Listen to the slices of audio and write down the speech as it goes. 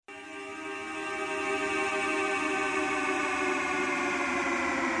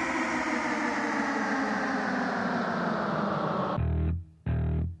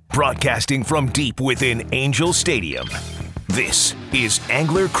Broadcasting from deep within Angel Stadium, this is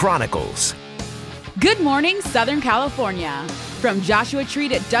Angler Chronicles. Good morning, Southern California. From Joshua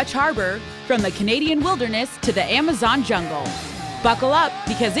Tree at Dutch Harbor, from the Canadian wilderness to the Amazon jungle. Buckle up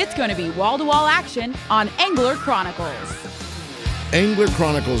because it's going to be wall-to-wall action on Angler Chronicles. Angler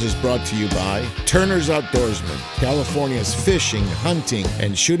Chronicles is brought to you by Turner's Outdoorsman, California's fishing, hunting,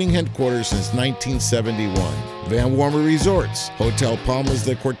 and shooting headquarters since 1971. Van Warmer Resorts, Hotel Palmas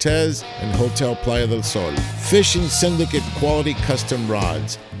de Cortez, and Hotel Playa del Sol. Fishing Syndicate quality custom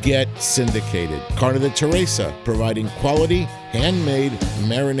rods. Get syndicated. Carne de Teresa, providing quality, handmade,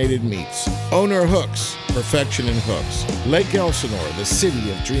 marinated meats. Owner Hooks, perfection in hooks. Lake Elsinore, the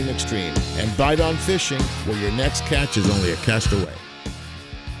city of Dream Extreme. And Bite On Fishing, where your next catch is only a cast away.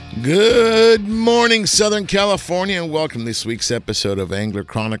 Good morning, Southern California, and welcome to this week's episode of Angler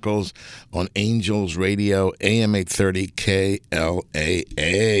Chronicles on Angels Radio, AM 830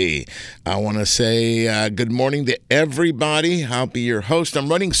 KLAA. I want to say good morning to everybody. I'll be your host. I'm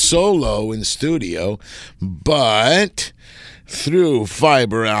running solo in studio, but through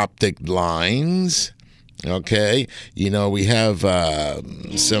fiber optic lines. Okay, you know, we have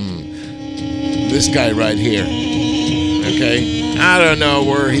this guy right here. Okay, I don't know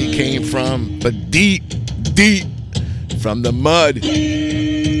where he came from, but deep from the mud.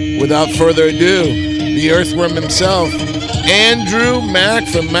 Without further ado, the earthworm himself, Andrew Mack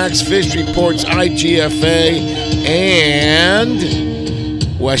from Mack's Fish Reports, IGFA,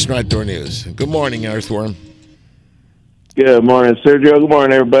 and Western Outdoor News. Good morning, earthworm. Good morning, Sergio. Good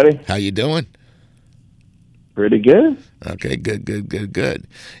morning, everybody. How you doing? Pretty good. Okay, good.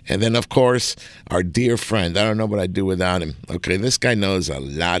 And then, of course, our dear friend. I don't know what I'd do without him. Okay, this guy knows a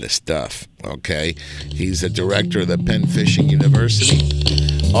lot of stuff. Okay, he's the director of the Penn Fishing University.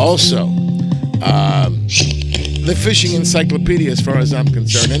 Also, the fishing encyclopedia, as far as I'm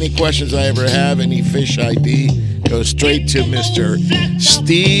concerned. Any questions I ever have, any fish ID, go straight to Mr.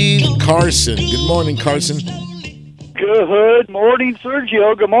 Steve Carson. Good morning, Carson. Good morning,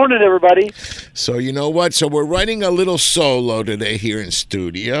 Sergio. Good morning, everybody. So you know what? So we're writing a little solo today here in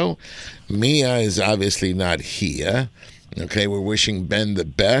studio. Mia is obviously not here. Okay, we're wishing Ben the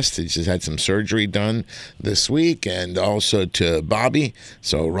best. He just had some surgery done this week, and also to Bobby.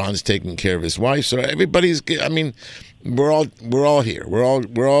 So Ron's taking care of his wife. So everybody's. I mean, we're all here. We're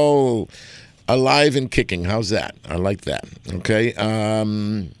all alive and kicking. How's that? I like that. Okay.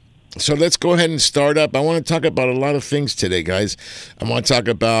 So let's go ahead and start up. I want to talk about a lot of things today, guys. I want to talk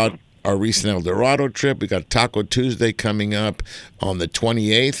about our recent Eldorado trip. We got Taco Tuesday coming up on the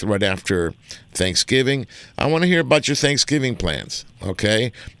 28th, right after Thanksgiving. I want to hear about your Thanksgiving plans, okay?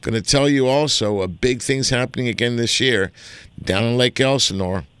 I'm going to tell you also a big thing's happening again this year down in Lake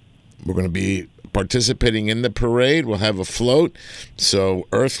Elsinore. We're going to be participating in the parade. We'll have a float. So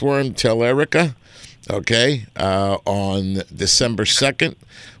Earthworm, tell Erica, okay, on December 2nd.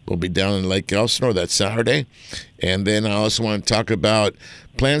 We'll be down in Lake Elsinore that Saturday. And then I also want to talk about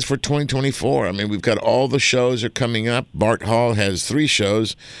plans for 2024. I mean, we've got all the shows are coming up. Bart Hall has 3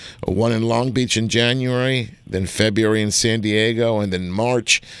 shows, one in Long Beach in January, then February in San Diego, and then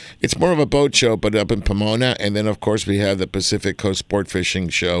March. It's more of a boat show, but up in Pomona. And then, of course, we have the Pacific Coast Sport Fishing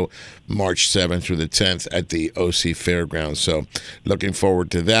Show March 7th through the 10th at the OC Fairgrounds. So looking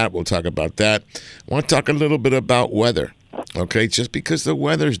forward to that. We'll talk about that. I want to talk a little bit about weather. Okay, just because the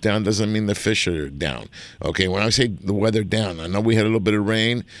weather's down doesn't mean the fish are down. Okay, when I say the weather down, I know we had a little bit of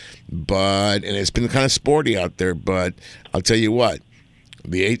rain, and it's been kind of sporty out there, but I'll tell you what,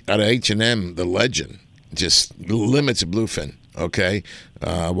 out of H&M, the legend, just limits a bluefin, okay,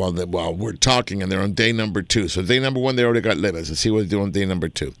 while we're talking, and they're on day number 2. So day number 1, they already got limits. Let's see what they do on day number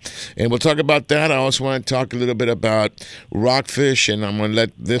 2. And we'll talk about that. I also want to talk a little bit about rockfish, and I'm going to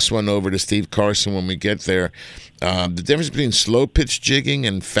let this one over to Steve Carson when we get there. The difference between slow pitch jigging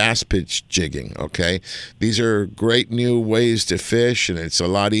and fast pitch jigging, okay? These are great new ways to fish, and it's a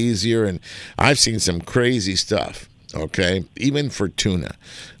lot easier, and I've seen some crazy stuff, okay? Even for tuna,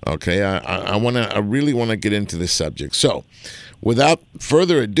 okay? I really want to get into this subject. So, without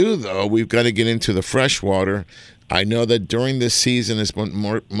further ado, though, we've got to get into the freshwater. I know that during this season is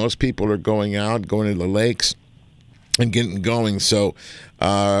when most people are going out, going to the lakes, and getting going. So,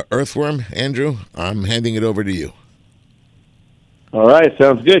 Earthworm, Andrew, I'm handing it over to you. All right,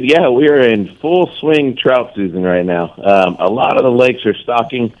 sounds good. Yeah, we are in full swing trout season right now. A lot of the lakes are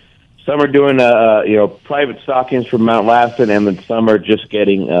stocking. Some are doing, private stockings from Mount Lassen, and then some are just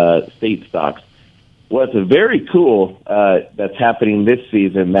getting state stocks. What's very cool that's happening this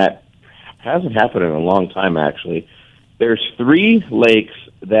season that hasn't happened in a long time, actually. There's 3 lakes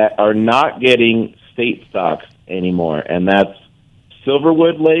that are not getting state stocks anymore, and that's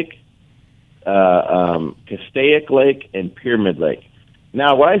Silverwood Lake, Castaic Lake, and Pyramid Lake.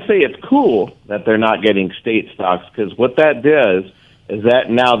 Now, when I say it's cool that they're not getting state stocks, because what that does is that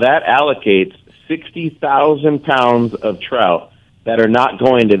now that allocates 60,000 pounds of trout that are not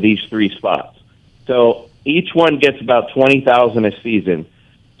going to these three spots. So each one gets about 20,000 a season.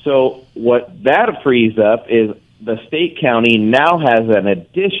 So what that frees up is the state county now has an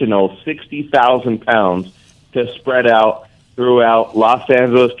additional 60,000 pounds to spread out throughout Los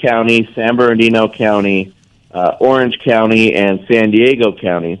Angeles County, San Bernardino County, Orange County, and San Diego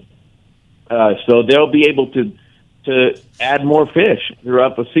County. So they'll be able to add more fish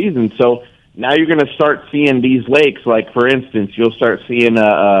throughout the season. So now you're going to start seeing these lakes, like, for instance, you'll start seeing,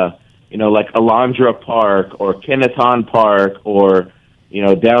 like Alondra Park or Kenneton Park, or,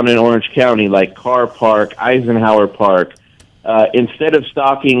 down in Orange County, like Carr Park, Eisenhower Park. Instead of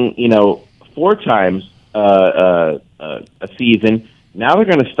stocking, 4 times a season, now they're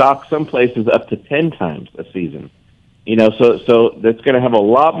going to stock some places up to 10 times a season. So that's going to have a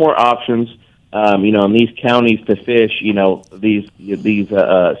lot more options, in these counties to fish, these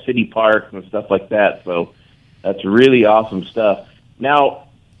city parks and stuff like that. So that's really awesome stuff. Now,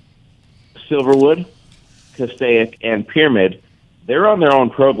 Silverwood, Castaic, and Pyramid, they're on their own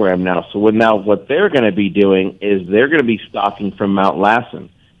program now. So what they're going to be doing is they're going to be stocking from Mount Lassen.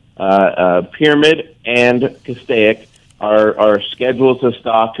 Pyramid and Castaic are scheduled to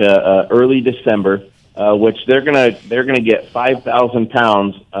stock early December, which they're gonna get 5,000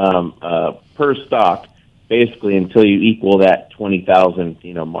 pounds per stock, basically until you equal that 20,000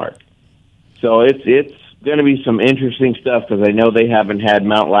 mark. So it's going to be some interesting stuff, because I know they haven't had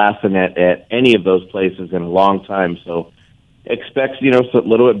Mount Lassen at any of those places in a long time. So expect a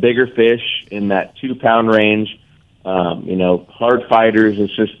little bit bigger fish in that 2-pound range. Hard fighters.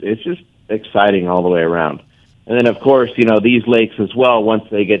 It's just exciting all the way around. And then, of course, these lakes as well, once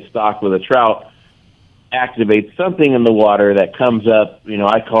they get stocked with a trout, activate something in the water that comes up.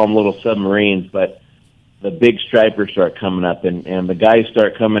 I call them little submarines, but the big stripers start coming up, and the guys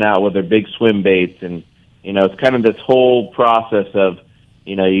start coming out with their big swim baits. And, it's kind of this whole process of,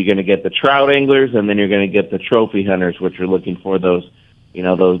 you're going to get the trout anglers, and then you're going to get the trophy hunters, which are looking for those,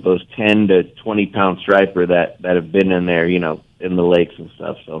 those 10 to 20-pound striper that have been in there, in the lakes and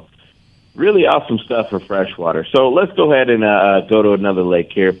stuff. So really awesome stuff for freshwater. So let's go ahead and go to another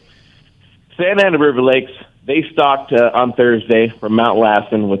lake here. Santa Ana River Lakes, they stocked on Thursday from Mount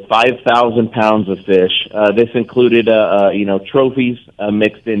Lassen with 5,000 pounds of fish. This included, trophies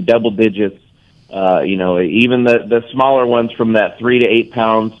mixed in double digits. Even the smaller ones from that 3 to 8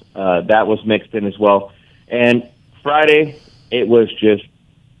 pounds, that was mixed in as well. And Friday, it was just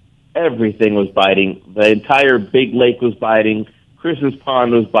everything was biting. The entire big lake was biting. Chris's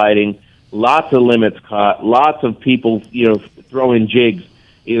Pond was biting. Lots of limits caught. Lots of people, throwing jigs,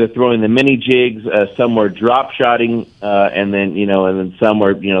 either throwing the mini jigs. Some were drop shotting, and then some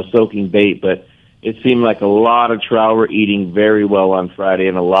were soaking bait. But it seemed like a lot of trout were eating very well on Friday,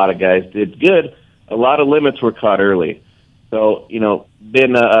 and a lot of guys did good. A lot of limits were caught early. So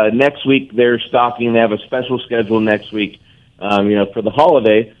then next week they're stocking. They have a special schedule next week, for the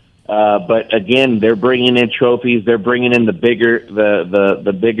holiday. But again, they're bringing in trophies. They're bringing in the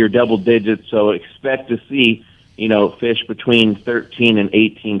bigger double digits. So expect to see, fish between 13 and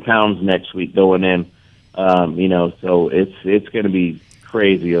 18 pounds next week going in. So it's going to be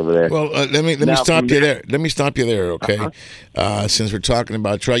crazy over there. Well, let me stop you there. Let me stop you there, okay? Since we're talking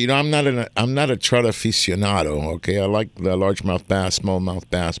about trout, I'm not a trout aficionado, okay? I like the largemouth bass, smallmouth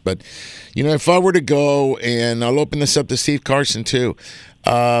bass, but if I were to go, and I'll open this up to Steve Carson too.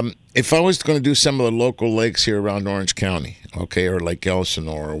 If I was going to do some of the local lakes here around Orange County, okay, or Lake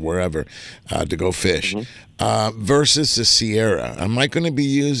Elsinore or wherever, to go fish, versus the Sierra, am I going to be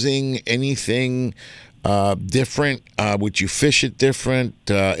using anything different? Would you fish it different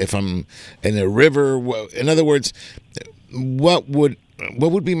if I'm in a river? In other words, what would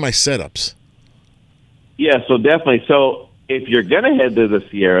be my setups? Yeah, so definitely. So if you're going to head to the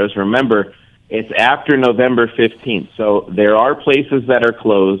Sierras, remember, it's after November 15th. So there are places that are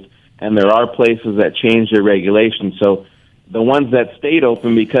closed, and there are places that change their regulations. So the ones that stayed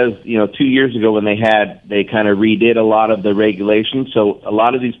open, because 2 years ago when they kind of redid a lot of the regulations, so a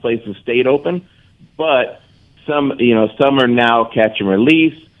lot of these places stayed open. But some are now catch and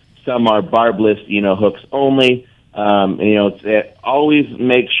release. Some are barbless, hooks only. Always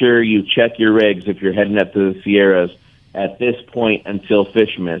make sure you check your rigs if you're heading up to the Sierras at this point until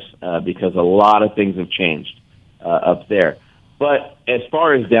fish miss, because a lot of things have changed up there. But as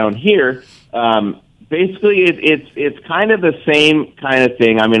far as down here, basically it's kind of the same kind of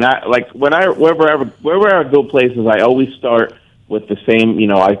thing. I mean, wherever I go places, I always start with the same,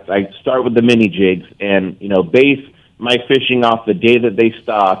 I start with the mini jigs and, base my fishing off the day that they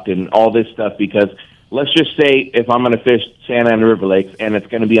stocked and all this stuff, because let's just say if I'm going to fish Santa Ana River Lakes and it's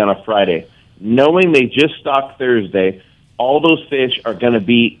going to be on a Friday, knowing they just stocked Thursday, all those fish are going to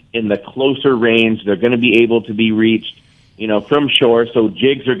be in the closer range. They're going to be able to be reached, from shore, so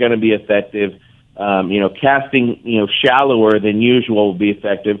jigs are going to be effective. Casting, shallower than usual will be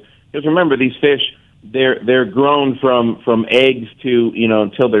effective. Because remember, these fish, they're grown from eggs to,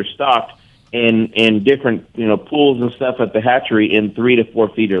 until they're stocked in different, pools and stuff at the hatchery in 3 to 4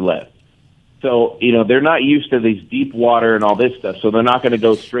 feet or less. So, they're not used to these deep water and all this stuff, so they're not going to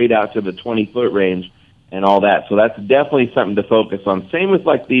go straight out to the 20-foot range and all that. So that's definitely something to focus on. Same with,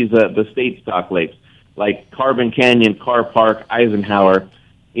 like, these the state stock lakes, like Carbon Canyon, Carr Park, Eisenhower.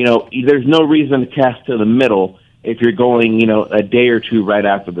 There's no reason to cast to the middle if you're going, a day or two right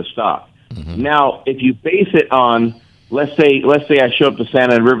after the stock. Mm-hmm. Now, if you base it on, let's say I show up to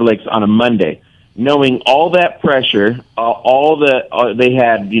Santa Ana River Lakes on a Monday, knowing all that pressure, they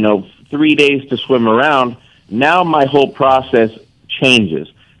had, 3 days to swim around. Now my whole process changes.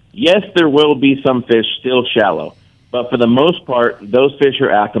 Yes, there will be some fish still shallow, but for the most part, those fish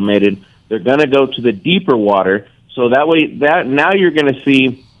are acclimated. They're going to go to the deeper water, so that way, now you're going to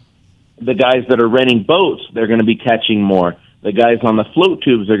see the guys that are renting boats, they're going to be catching more. The guys on the float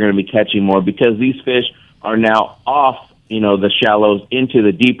tubes are going to be catching more because these fish are now off, the shallows into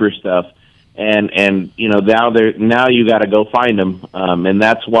the deeper stuff. And now you got to go find them. And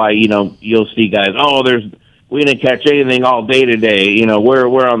that's why, you'll see guys, we didn't catch anything all day today.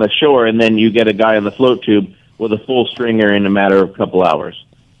 We're on the shore, and then you get a guy on the float tube with a full stringer in a matter of a couple hours.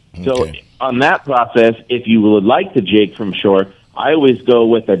 Okay. So on that process, if you would like to jig from shore, I always go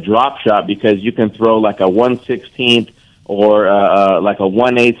with a drop shot because you can throw like a 1/16 or like a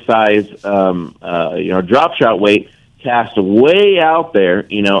 1/8 size, drop shot weight, cast way out there,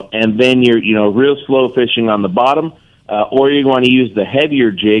 and then you're, real slow fishing on the bottom, or you want to use the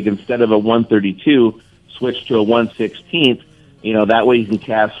heavier jig instead of a 132, switch to a 1/16. That way you can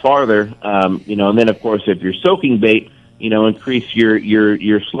cast farther, and then of course if you're soaking bait, increase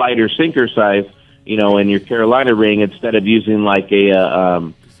your slider sinker size, in your Carolina ring instead of using like a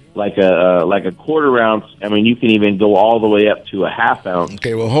quarter ounce. I mean, you can even go all the way up to a half ounce.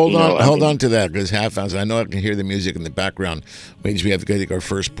 Okay, well, hold on to that, because half ounce. I know I can hear the music in the background. Means we have to go take our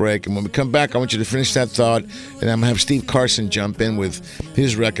first break, and when we come back, I want you to finish that thought, and I'm gonna have Steve Carson jump in with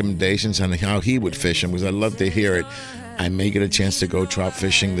his recommendations on how he would fish them, because I'd love to hear it. I may get a chance to go trout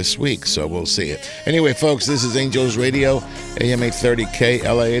fishing this week, so we'll see it. Anyway, folks, this is Angels Radio, AM 830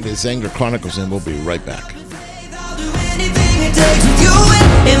 KLA. It is Angler Chronicles, and we'll be right back.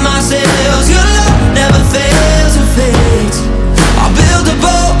 In my sails, your love never fails or fades. I'll build a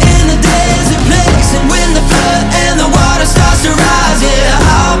boat in the desert place, and when the flood and the water starts to rise, yeah,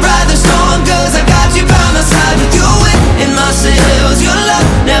 I'll ride the storm, 'cause I got you by my side. With you in my sails, your love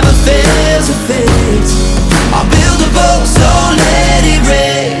never fails or fades. I'll build a boat, so let it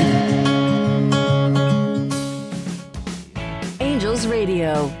rain. Angels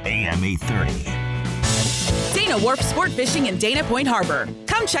Radio, AM 830. Dana Wharf Sport Fishing in Dana Point Harbor.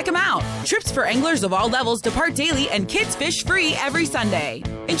 Come check them out. Trips for anglers of all levels depart daily, and kids fish free every Sunday.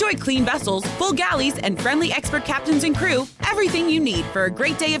 Enjoy clean vessels, full galleys, and friendly expert captains and crew. Everything you need for a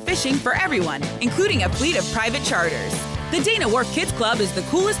great day of fishing for everyone, including a fleet of private charters. The Dana Wharf Kids Club is the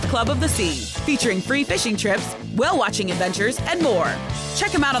coolest club of the sea, featuring free fishing trips, whale-watching adventures, and more.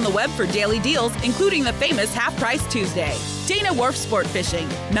 Check them out on the web for daily deals, including the famous Half Price Tuesday. Dana Wharf Sport Fishing,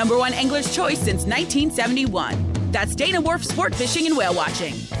 #1 angler's choice since 1971. That's Dana Wharf Sport Fishing and Whale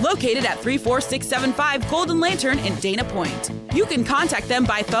Watching, located at 34675 Golden Lantern in Dana Point. You can contact them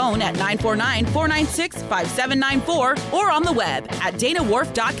by phone at 949-496-5794 or on the web at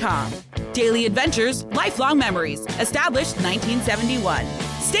danawharf.com. Daily adventures, lifelong memories, established 1971.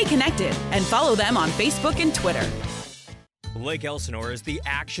 Stay connected and follow them on Facebook and Twitter. Lake Elsinore is the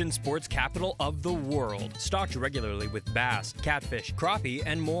action sports capital of the world, stocked regularly with bass, catfish, crappie,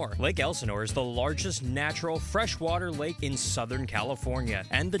 and more. Lake Elsinore is the largest natural freshwater lake in Southern California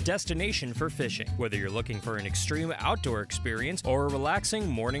and the destination for fishing. Whether you're looking for an extreme outdoor experience or a relaxing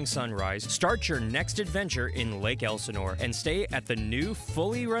morning sunrise, start your next adventure in Lake Elsinore and stay at the new,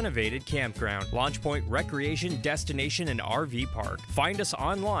 fully renovated campground, Launch Point Recreation Destination and RV Park. Find us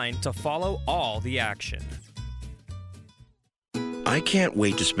online to follow all the action. I can't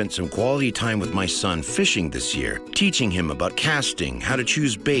wait to spend some quality time with my son fishing this year, teaching him about casting, how to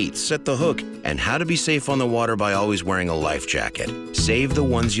choose baits, set the hook, and how to be safe on the water by always wearing a life jacket. Save the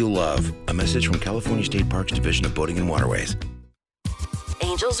ones you love. A message from California State Parks Division of Boating and Waterways.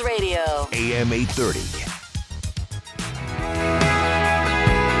 Angels Radio, AM 830.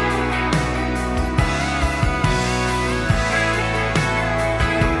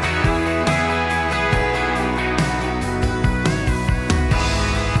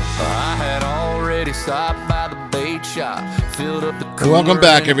 Welcome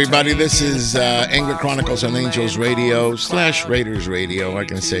back, everybody. This is Angler Chronicles on Angels Radio / Raiders Radio. I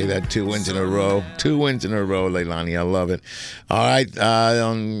can say that 2 wins in a row. 2 wins in a row, Leilani. I love it. All right.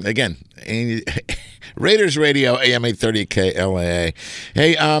 Again, Raiders Radio, AM 830 KLAA.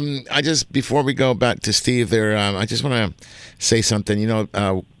 Hey, I just, before we go back to Steve there, I just want to say something. You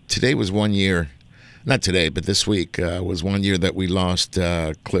know, today was 1 year. Not today, but this week was 1 year that we lost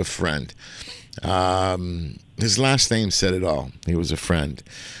Cliff Friend. His last name said it all. He was a friend,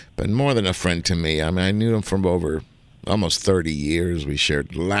 but more than a friend to me. I mean, I knew him from over almost 30 years. We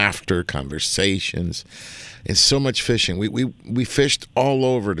shared laughter, conversations, and so much fishing. We fished all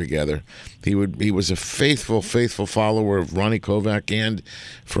over together. He was a faithful follower of Ronnie Kovac and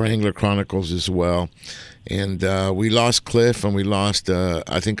for Angler Chronicles as well. And we lost Cliff, and we lost,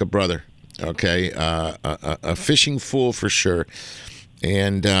 I think, a brother. Okay, a fishing fool for sure.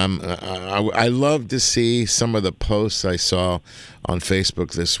 And I love to see some of the posts I saw on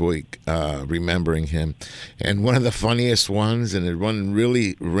Facebook this week remembering him. And one of the funniest ones, and one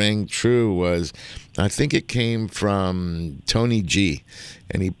really rang true, was I think it came from Tony G.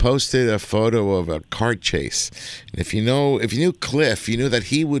 And he posted a photo of a car chase. And if you knew Cliff, you knew that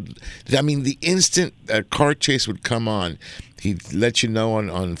he would, I mean, the instant a car chase would come on, he'd let you know on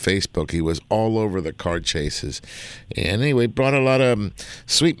Facebook. He was all over the car chases. And anyway, brought a lot of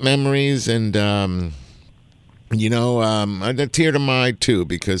sweet memories and, a tear to my eye too,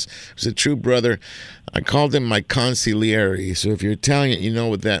 because he was a true brother. I called him my consigliere. So if you're Italian, you know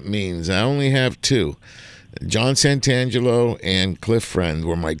what that means. I only have two. John Santangelo and Cliff Friend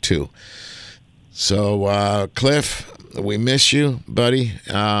were my two. So, Cliff, we miss you, buddy,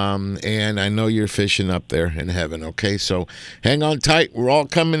 and I know you're fishing up there in heaven, okay? So hang on tight. We're all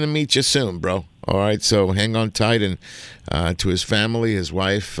coming to meet you soon, bro. All right, so hang on tight, and to his family, his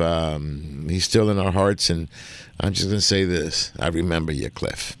wife, he's still in our hearts, and I'm just going to say this. I remember you,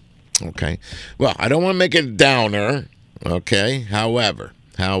 Cliff, okay? Well, I don't want to make it a downer, okay? However,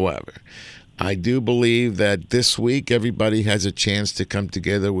 I do believe that this week everybody has a chance to come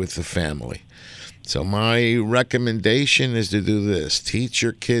together with the family. So my recommendation is to do this. Teach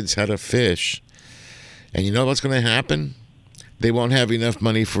your kids how to fish. And you know what's going to happen? They won't have enough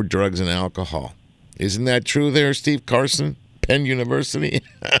money for drugs and alcohol. Isn't that true there, Steve Carson, Penn University?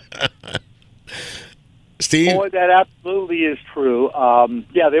 Steve? Boy, that absolutely is true.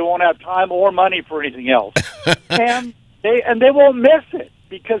 They won't have time or money for anything else. and they won't miss it,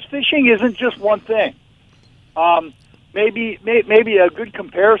 because fishing isn't just one thing. Maybe a good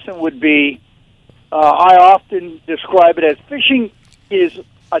comparison would be, I often describe it as fishing is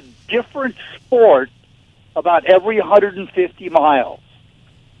a different sport about every 150 miles.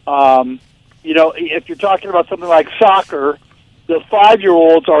 If you're talking about something like soccer, the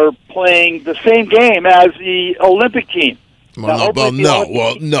 5-year-olds are playing the same game as the Olympic team. No.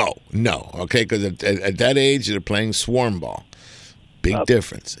 Okay, because at that age, they're playing swarm ball. Big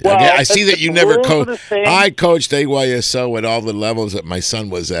difference. Well, I see that you never coached. I coached AYSO at all the levels that my son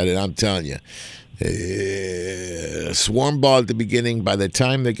was at, and I'm telling you, swarm ball at the beginning, by the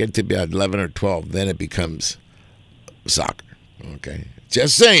time they get to be 11 or 12, then it becomes soccer. Okay,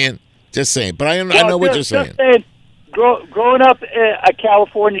 just saying. But I know what you're saying. Growing up a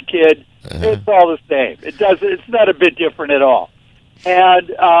California kid, it's all the same. It's not a bit different at all.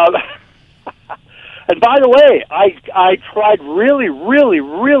 And and by the way, I tried really, really,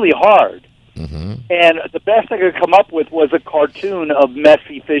 really hard, and the best I could come up with was a cartoon of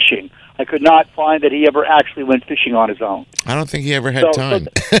Messi fishing. I could not find that he ever actually went fishing on his own. I don't think he ever had time.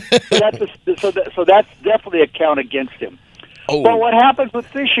 So that's definitely a count against him. Oh. But what happens with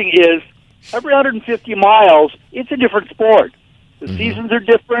fishing is every 150 miles, it's a different sport. The seasons are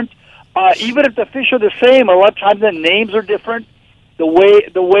different. Even if the fish are the same, a lot of times the names are different. The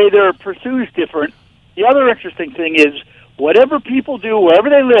way they're pursued is different. The other interesting thing is whatever people do, wherever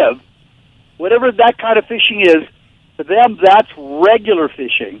they live, whatever that kind of fishing is, for them, that's regular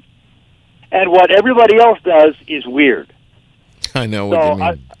fishing. And what everybody else does is weird. I know what you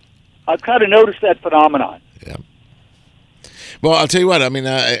mean. I've kind of noticed that phenomenon. Yeah. Well, I'll tell you what. I mean,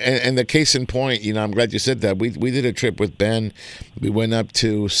 and the case in point, I'm glad you said that. We did a trip with Ben. We went up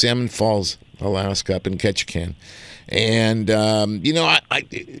to Salmon Falls, Alaska, up in Ketchikan. And,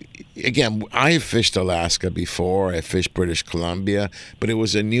 I've fished Alaska before. I fished British Columbia. But it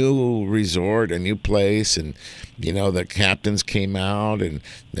was a new resort, a new place. And, the captains came out and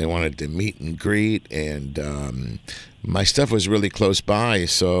they wanted to meet and greet. And my stuff was really close by.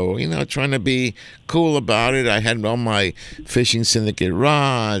 So, trying to be cool about it. I had all my Fishing Syndicate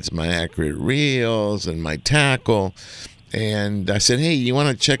rods, my accurate reels, and my tackle. And I said, hey, you want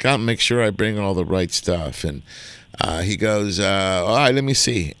to check out and make sure I bring all the right stuff? And He goes, all right, let me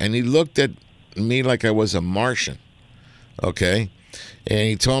see. And he looked at me like I was a Martian, okay? And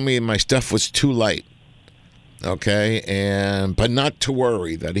he told me my stuff was too light, okay? But not to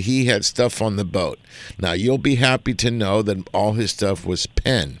worry, that he had stuff on the boat. Now, you'll be happy to know that all his stuff was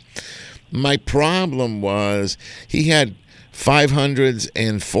Penn. My problem was he had 500s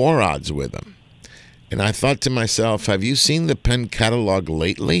and 4-odds with him. And I thought to myself, have you seen the Penn catalog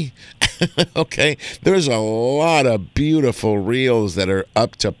lately? Okay, there's a lot of beautiful reels that are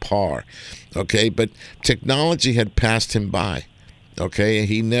up to par. Okay, but technology had passed him by. Okay,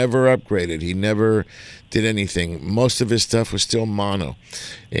 he never upgraded. He never did anything. Most of his stuff was still mono.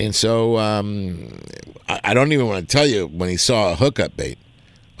 And so I don't even want to tell you when he saw a hookup bait.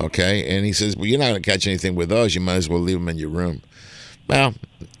 Okay, and he says, well, you're not going to catch anything with those. You might as well leave them in your room. Well,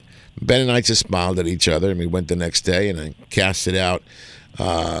 Ben and I just smiled at each other, and we went the next day, and I cast it out.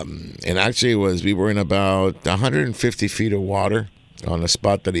 And actually, we were in about 150 feet of water on a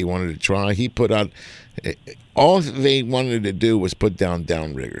spot that he wanted to try. He put out, all they wanted to do was put down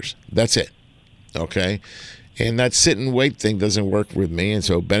downriggers. That's it, okay? And that sit and wait thing doesn't work with me, and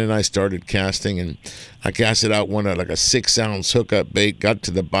so Ben and I started casting, and I casted out one like a 6-ounce hookup bait, got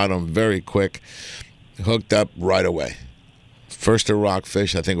to the bottom very quick, hooked up right away. First a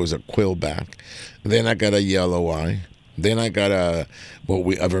rockfish, I think it was a quillback. Then I got a yellow eye. Then I got a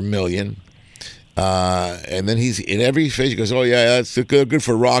vermilion. And then in every fish, he goes, oh, yeah, that's good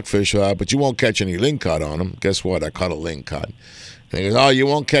for rockfish, but you won't catch any lingcod on them. Guess what? I caught a lingcod. And he goes, oh, you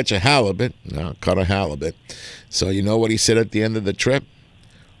won't catch a halibut. No, I caught a halibut. So you know what he said at the end of the trip?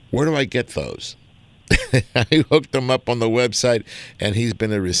 Where do I get those? I hooked him up on the website, and he's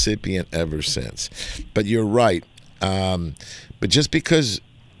been a recipient ever since. But you're right. But just because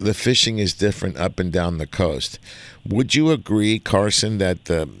the fishing is different up and down the coast, would you agree, Carson, that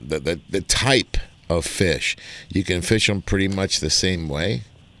the type of fish, you can fish them pretty much the same way?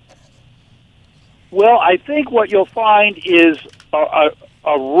 Well, I think what you'll find is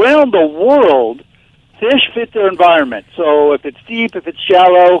around the world, fish fit their environment. So if it's deep, if it's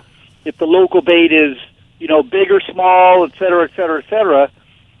shallow, if the local bait is, big or small, et cetera, et cetera, et cetera,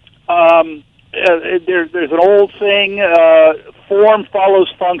 there's an old saying, form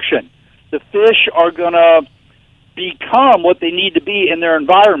follows function. The fish are going to become what they need to be in their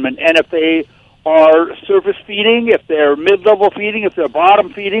environment, and if they are surface feeding, if they're mid-level feeding, if they're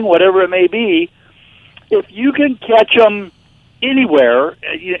bottom feeding, whatever it may be, if you can catch them anywhere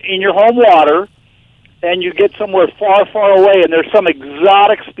in your home water and you get somewhere far, far away and there's some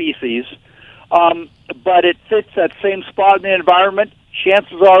exotic species, but it fits that same spot in the environment,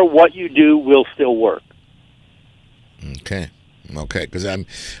 chances are what you do will still work. Okay, because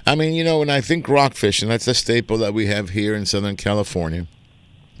when I think rockfish, and that's a staple that we have here in Southern California,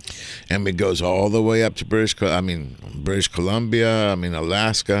 and it goes all the way up to British Columbia,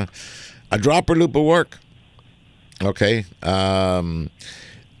 Alaska, a dropper loop will work. Okay, and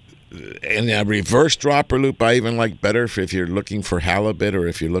a reverse dropper loop I even like better if you're looking for halibut or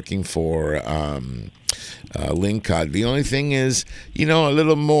if you're looking for lingcod. The only thing is, a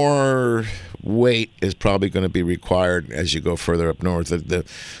little more weight is probably going to be required as you go further up north.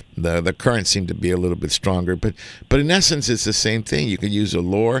 The currents seem to be a little bit stronger, but in essence, it's the same thing. You could use a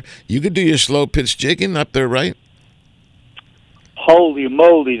lure. You could do your slow pitch jigging up there, right? Holy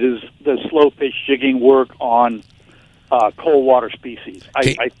moly, does slow pitch jigging work on cold water species?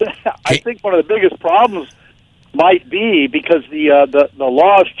 I think one of the biggest problems might be because the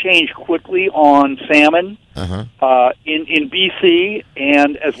laws change quickly on salmon in BC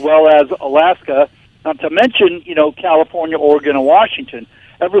and as well as Alaska. Not to mention, California, Oregon, and Washington.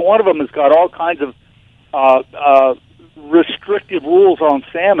 Every one of them has got all kinds of restrictive rules on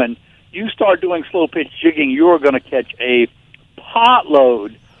salmon. You start doing slow pitch jigging, you're going to catch a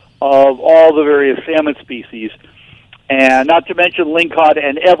potload of all the various salmon species, and not to mention lingcod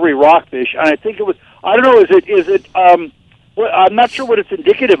and every rockfish. And I think it was, I don't know, is it I'm not sure what it's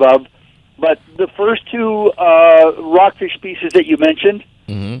indicative of, but the first two rockfish species that you mentioned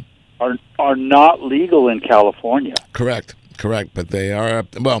are not legal in California. Correct, but they are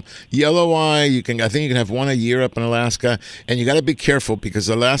up. Well, yellow eye, I think you can have one a year up in Alaska, and you got to be careful because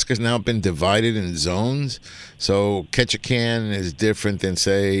Alaska's now been divided in zones. So Ketchikan is different than,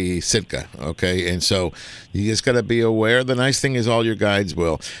 say, Sitka, okay? And so you just got to be aware. The nice thing is all your guides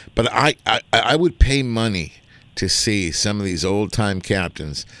will. But I would pay money to see some of these old-time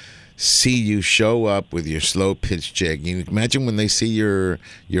captains see you show up with your slow pitch jig. You imagine when they see your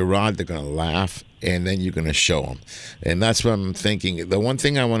rod, they're going to laugh, and then you're going to show them. And that's what I'm thinking. The one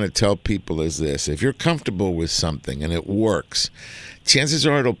thing I want to tell people is this. If you're comfortable with something and it works, chances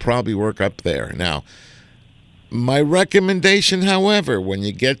are it'll probably work up there. Now, My recommendation, however, when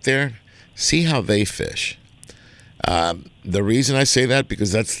you get there, see how they fish. The reason I say that,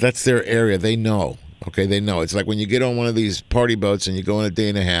 because that's their area. They know. Okay, they know. It's like when you get on one of these party boats and you go in a day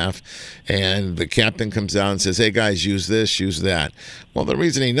and a half, and the captain comes out and says, "Hey guys, use this, use that." Well, the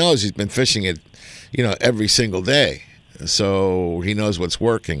reason he knows, he's been fishing it, every single day, so he knows what's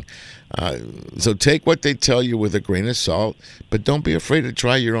working. So take what they tell you with a grain of salt, but don't be afraid to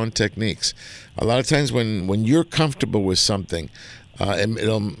try your own techniques. A lot of times when you're comfortable with something,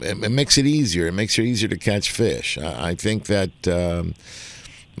 it makes it easier. It makes it easier to catch fish. I think that.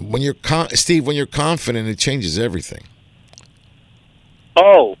 When you're Steve, when you're confident, it changes everything.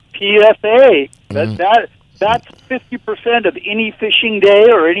 Oh, PFA. That's 50% of any fishing day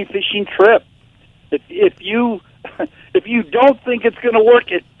or any fishing trip. If you don't think it's going to work,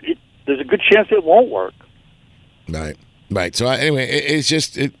 there's a good chance it won't work. Right. So anyway,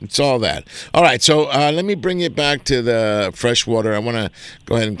 it's all that. All right. So let me bring you back to the freshwater. I want to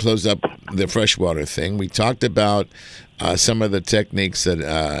go ahead and close up the freshwater thing. We talked about some of the techniques that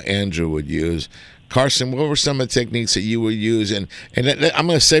Andrew would use. Carson, what were some of the techniques that you would use? And I'm going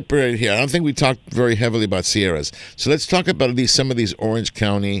to separate it here. I don't think we talked very heavily about Sierras. So let's talk about some of these Orange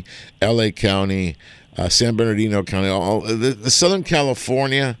County, LA County, San Bernardino County, all the Southern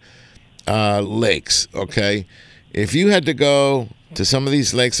California lakes, okay? If you had to go to some of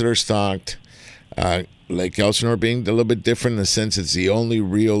these lakes that are stocked, Lake Elsinore being a little bit different in the sense it's the only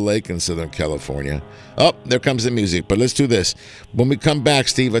real lake in Southern California. Oh, there comes the music. But let's do this. When we come back,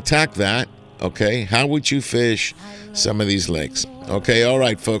 Steve, attack that. Okay, how would you fish some of these lakes? Okay, all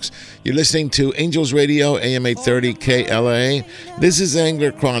right, folks. You're listening to Angels Radio, AM 830 KLA. This is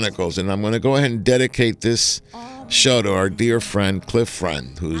Angler Chronicles, and I'm going to go ahead and dedicate this show to our dear friend, Cliff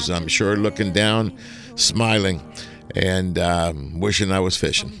Friend, who's, I'm sure, looking down, smiling, and wishing I was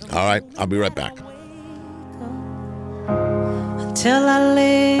fishing. All right, I'll be right back. Till I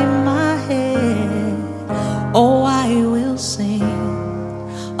lay my head, oh, I will sing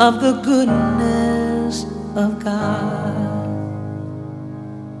of the goodness of God.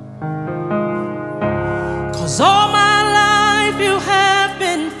 'Cause all my life you have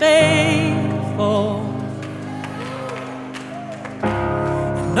been faithful,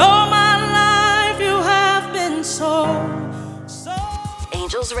 and all my life you have been so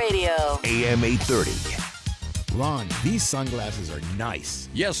Angels Radio, AM 830. Ron, these sunglasses are nice.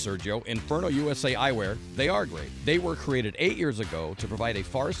 Yes, Sergio. Inferno USA Eyewear, they are great. They were created 8 years ago to provide a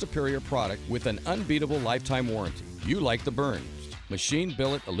far superior product with an unbeatable lifetime warranty. You like the burns. Machine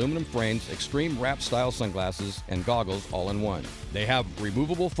billet aluminum frames, extreme wrap style sunglasses, and goggles all in one. They have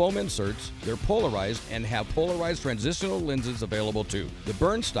removable foam inserts, they're polarized, and have polarized transitional lenses available too. The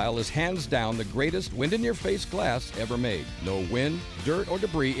burn style is hands down the greatest wind-in-your-face glass ever made. No wind, dirt, or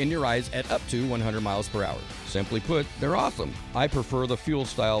debris in your eyes at up to 100 miles per hour. Simply put, they're awesome. I prefer the fuel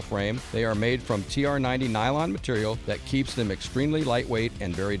style frame. They are made from TR90 nylon material that keeps them extremely lightweight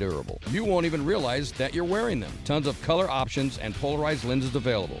and very durable. You won't even realize that you're wearing them. Tons of color options and polarized lenses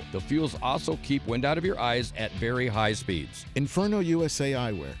available. The fuels also keep wind out of your eyes at very high speeds. Inferno USA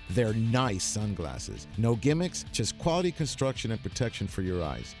Eyewear. They're nice sunglasses. No gimmicks, just quality construction and protection for your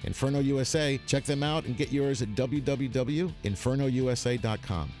eyes. Inferno USA. Check them out and get yours at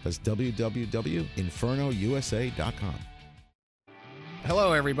www.infernousa.com. That's www.infernousa.com.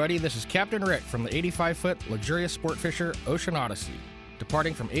 Hello everybody, this is Captain Rick from the 85-foot luxurious sport fisher Ocean Odyssey.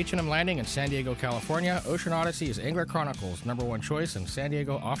 Departing from H&M Landing in San Diego, California, Ocean Odyssey is Angler Chronicles' #1 choice in San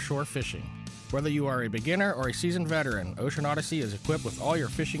Diego offshore fishing. Whether you are a beginner or a seasoned veteran, Ocean Odyssey is equipped with all your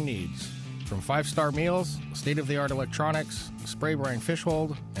fishing needs. From 5-star meals, state-of-the-art electronics, spray brine fish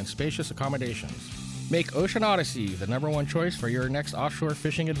hold, and spacious accommodations. Make Ocean Odyssey the #1 choice for your next offshore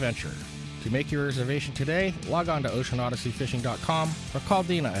fishing adventure. To make your reservation today, log on to oceanodysseyfishing.com or call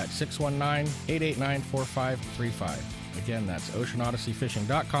Dina at 619-889-4535. Again, that's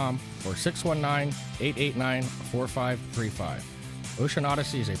oceanodysseyfishing.com or 619-889-4535. Ocean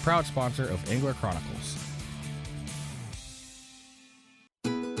Odyssey is a proud sponsor of Angler Chronicles.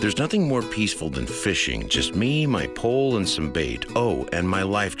 There's nothing more peaceful than fishing. Just me, my pole, and some bait. Oh, and my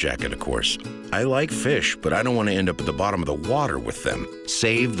life jacket, of course. I like fish, but I don't want to end up at the bottom of the water with them.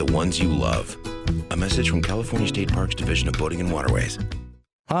 Save the ones you love. A message from California State Parks Division of Boating and Waterways.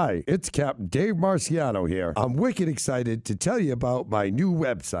 Hi, it's Captain Dave Marciano here. I'm wicked excited to tell you about my new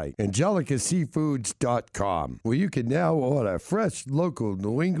website, angelicaseafoods.com, where you can now order fresh, local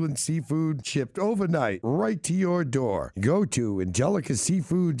New England seafood shipped overnight right to your door. Go to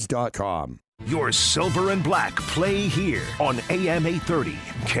angelicaseafoods.com. Your silver and black play here on AM 830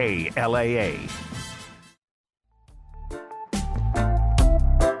 KLAA.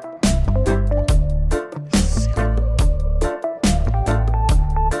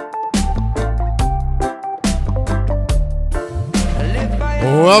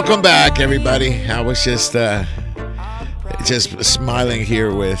 Welcome back, everybody. I was just smiling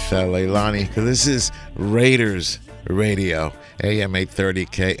here with Leilani because this is Raiders Radio, AM 830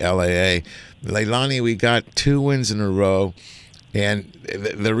 KLAA. Leilani, we got 2 wins in a row. And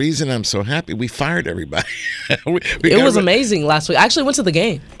the reason I'm so happy, we fired everybody. It was amazing last week. I actually went to the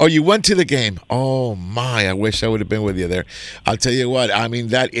game. Oh, you went to the game? Oh, my. I wish I would have been with you there. I'll tell you what. I mean,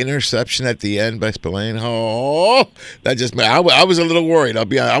 that interception at the end by Spillane, that just – I was a little worried.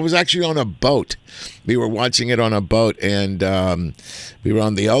 I was actually on a boat. We were watching it on a boat, and we were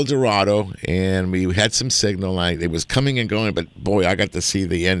on the Eldorado, and we had some signal. It was coming and going, but, boy, I got to see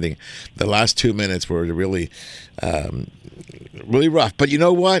the ending. The last 2 minutes were really really rough. But you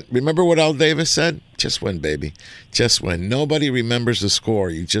know what? Remember what Al Davis said? Just win, baby. Just win. Nobody remembers the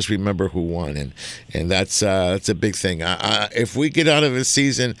score. You just remember who won, and that's a big thing. If we get out of the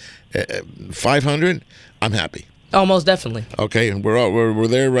season 500, I'm happy. Oh, most definitely. Okay, and we're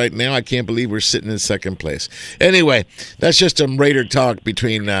there right now. I can't believe we're sitting in second place. Anyway, that's just some Raider talk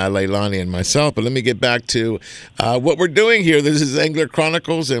between Leilani and myself. But let me get back to what we're doing here. This is Angler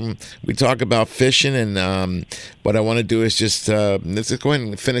Chronicles, and we talk about fishing. And what I want to do is just let's just go ahead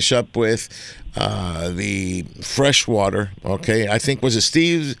and finish up with the freshwater. Okay, I think, was it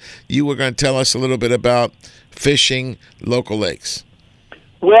Steve? You were going to tell us a little bit about fishing local lakes.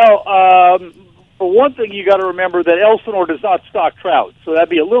 Well, for one thing, you got to remember that Elsinore does not stock trout, so that'd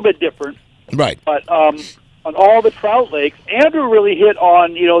be a little bit different. Right. But on all the trout lakes, Andrew really hit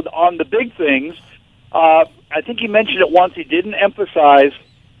on on the big things. I think he mentioned it once. He didn't emphasize.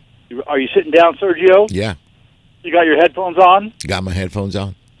 Are you sitting down, Sergio? Yeah. You got your headphones on? Got my headphones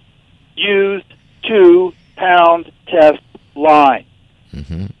on. Used 2-pound test line.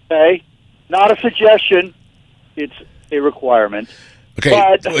 Mm-hmm. Okay, not a suggestion. It's a requirement.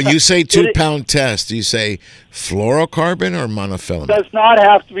 Okay, you say 2-pound test. Do you say fluorocarbon or monofilament? Does not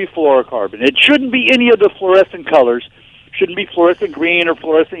have to be fluorocarbon. It shouldn't be any of the fluorescent colors. Shouldn't be fluorescent green or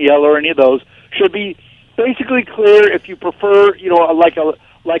fluorescent yellow or any of those. Should be basically clear. If you prefer,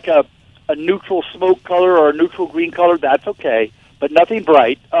 like a neutral smoke color or a neutral green color, that's okay. But nothing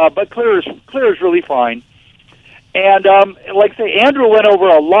bright. But clear is really fine. And like I say, Andrew went over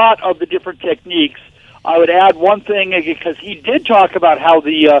a lot of the different techniques. I would add one thing, because he did talk about how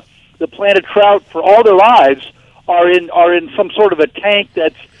the planted trout for all their lives are in some sort of a tank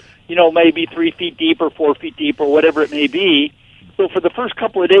that's maybe 3 feet deep or 4 feet deep or whatever it may be. So for the first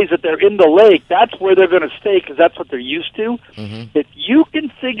couple of days that they're in the lake, that's where they're going to stay because that's what they're used to. Mm-hmm. If you can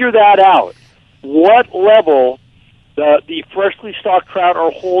figure that out, what level the freshly stocked trout are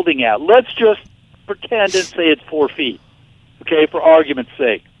holding at, let's just pretend and say it's 4 feet, okay, for argument's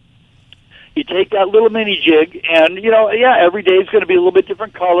sake. You take that little mini jig, and every day is going to be a little bit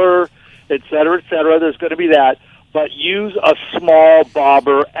different color, et cetera, et cetera. There's going to be that, but use a small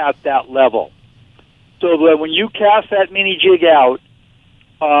bobber at that level, so that when you cast that mini jig out,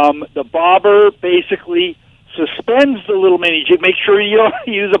 the bobber basically suspends the little mini jig. Make sure you don't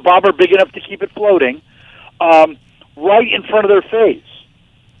use a bobber big enough to keep it floating, right in front of their face.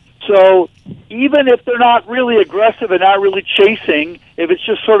 So even if they're not really aggressive and not really chasing, if it's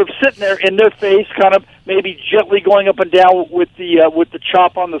just sort of sitting there in their face, kind of maybe gently going up and down with the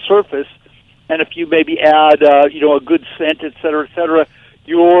chop on the surface, and if you maybe add a good scent, et cetera,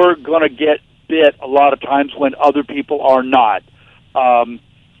 you're going to get bit a lot of times when other people are not.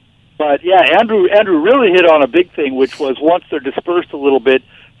 But yeah, Andrew really hit on a big thing, which was once they're dispersed a little bit,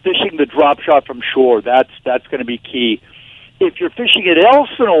 fishing the drop shot from shore. That's going to be key. If you're fishing at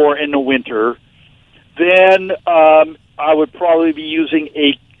Elsinore in the winter, then I would probably be using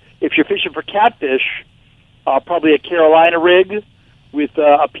if you're fishing for catfish, probably a Carolina rig with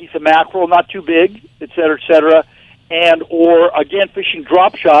a piece of mackerel, not too big, et cetera, and or again fishing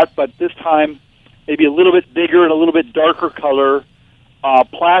drop shot, but this time maybe a little bit bigger and a little bit darker color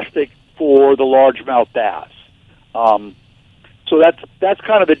plastic for the largemouth bass. So that's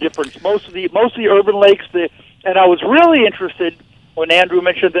kind of the difference. Most of the urban lakes, and I was really interested when Andrew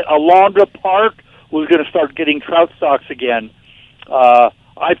mentioned that Alondra Park was going to start getting trout stocks again.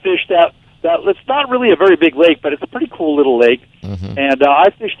 I fished that. It's not really a very big lake, but it's a pretty cool little lake. Mm-hmm. And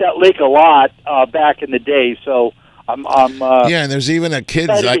I fished that lake a lot back in the day. So I'm yeah, and there's even a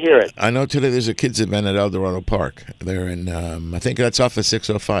kids. I know today there's a kids event at Eldorado Park. They're in. I think that's off of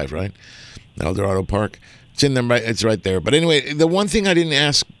 605, right? Eldorado Park. It's in them. It's right there. But anyway, the one thing I didn't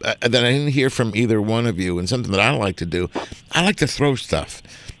ask that I didn't hear from either one of you, and something that I like to do, I like to throw stuff.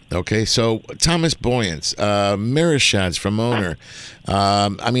 Okay, so Thomas Boyance, Mirishads from Owner.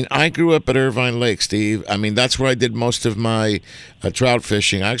 I grew up at Irvine Lake, Steve. That's where I did most of my trout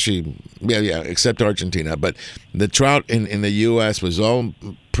fishing. Actually, yeah, except Argentina. But the trout in the U.S. was all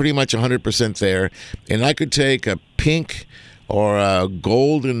pretty much 100% there. And I could take a pink or a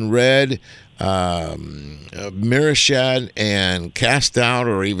gold and red Mirashad and cast out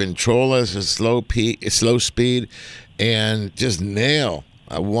or even troll as a slow speed and just nail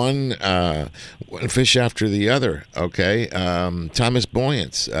one fish after the other. Okay, Thomas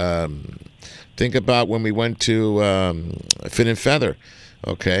Boyance. Think about when we went to Fin and Feather.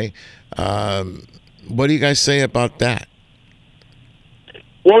 Okay, what do you guys say about that?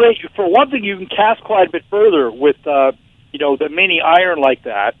 Well, for one thing, you can cast quite a bit further with the mini iron like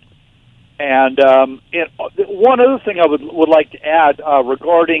that. And one other thing I would like to add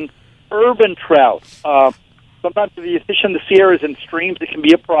regarding urban trout. Sometimes if you fish in the Sierras and streams, it can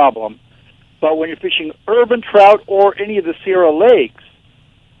be a problem. But when you're fishing urban trout or any of the Sierra lakes,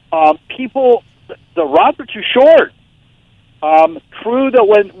 the rods are too short. True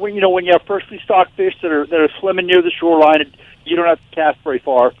that when you have freshly stocked fish that are swimming near the shoreline, you don't have to cast very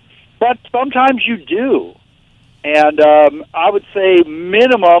far. But sometimes you do. And I would say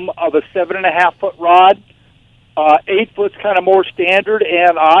minimum of a 7.5 foot rod. 8 foot's kind of more standard.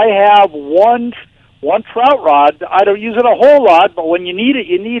 And I have one trout rod. I don't use it a whole lot, but when you need it,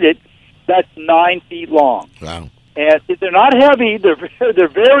 you need it. That's 9 feet long. Wow! And they're not heavy. They're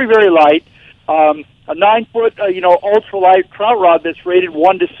very, very light. A 9 foot ultralight trout rod that's rated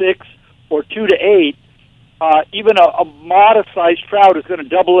 1 to 6 or 2 to 8. Even a modest-sized trout is going to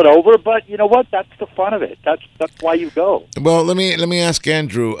double it over, but you know what? That's the fun of it. That's why you go. Well, let me ask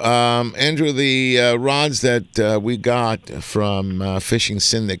Andrew. Andrew, the rods that we got from Fishing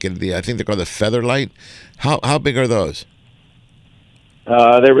Syndicate, I think they're called the Featherlight. How big are those?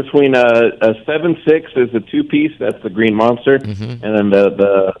 They're between a 7.6 is the 2-piece. That's the Green Monster, and then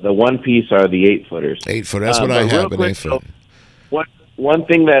the 1-piece are the 8-footers. 8-foot. That's what I have. An 8-foot. One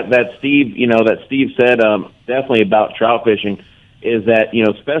thing that Steve said definitely about trout fishing is that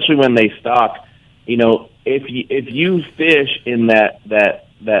especially when they stock, if you fish in that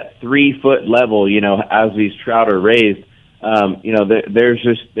 3 foot level, as these trout are raised,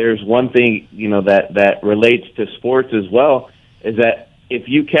 there's one thing that relates to sports as well, is that if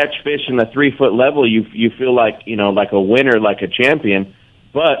you catch fish in the 3 foot level, you feel like like a winner, like a champion.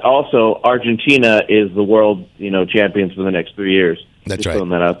 But also Argentina is the world champions for the next 3 years. That's just right. Throwing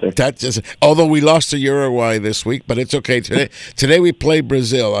that out there. Although we lost to Uruguay this week, but it's okay. Today we play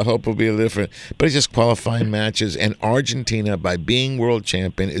Brazil. I hope it'll be different. But it's just qualifying matches, and Argentina, by being world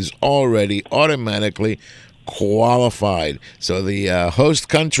champion, is already automatically qualified. So the host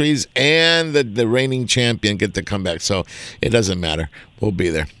countries and the reigning champion get to come back. So it doesn't matter. We'll be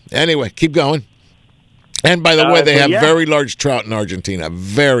there. Anyway, keep going. And by the way, they have very large trout in Argentina.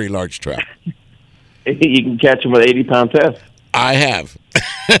 Very large trout. You can catch them with 80-pound tests. I have.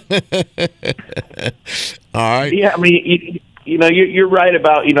 All right. Yeah, you're right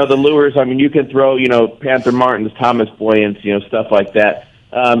about the lures. You can throw Panther Martins, Thomas Boyance, stuff like that.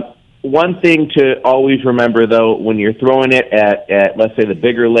 One thing to always remember though, when you're throwing it at let's say the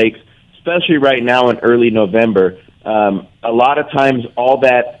bigger lakes, especially right now in early November, a lot of times all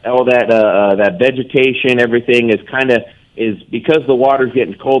that vegetation, everything is because the water's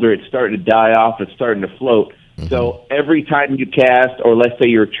getting colder. It's starting to die off. It's starting to float. So every time you cast, or let's say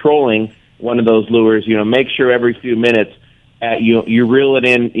you're trolling one of those lures, make sure every few minutes you reel it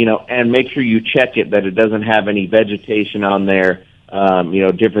in, and make sure you check it that it doesn't have any vegetation on there,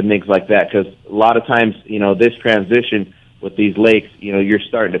 different things like that. Because a lot of times, this transition with these lakes, you're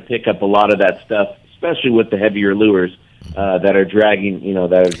starting to pick up a lot of that stuff, especially with the heavier lures that are dragging.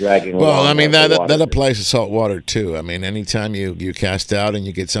 Well, that applies to salt water too. Anytime you cast out and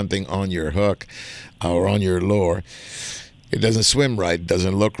you get something on your hook or on your lure, it doesn't swim right,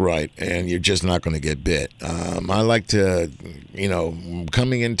 doesn't look right, and you're just not going to get bit. I like to,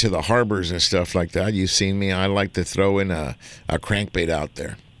 coming into the harbors and stuff like that, you've seen me, I like to throw in a crankbait out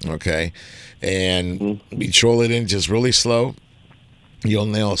there, okay? And we troll it in just really slow. You'll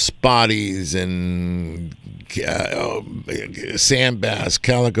nail spotties and sand bass,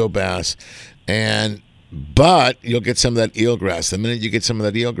 calico bass, but you'll get some of that eelgrass. The minute you get some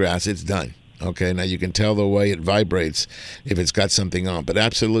of that eelgrass, it's done. Okay, now you can tell the way it vibrates if it's got something on, but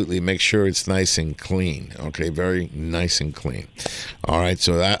absolutely make sure it's nice and clean. Okay, very nice and clean. All right,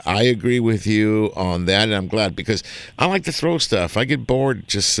 so I agree with you on that, and I'm glad because I like to throw stuff. I get bored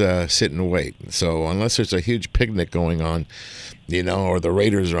just sit and wait. So unless there's a huge picnic going on, or the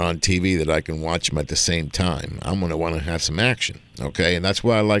Raiders are on TV that I can watch them at the same time. I'm going to want to have some action, okay? And that's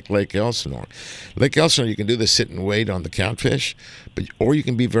why I like Lake Elsinore. Lake Elsinore, you can do the sit and wait on the catfish, or you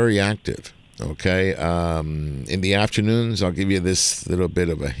can be very active, okay? In the afternoons, I'll give you this little bit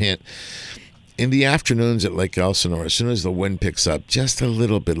of a hint. In the afternoons at Lake Elsinore, as soon as the wind picks up, just a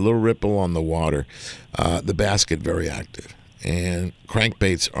little ripple on the water, the bass get very active. And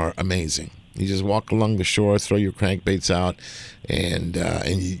crankbaits are amazing. You just walk along the shore, throw your crankbaits out, and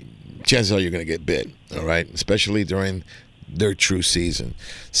chances are you're going to get bit, all right? Especially during their true season.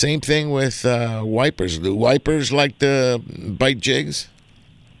 Same thing with wipers. Do wipers like to bite jigs?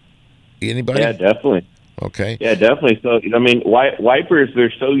 Anybody? Yeah, definitely. Okay. Yeah, definitely. So, wipers,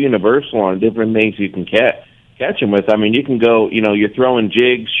 they're so universal on different things you can catch them with. I mean, you can go, you're throwing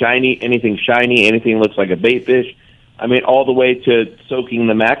jigs, anything looks like a bait fish. I mean, all the way to soaking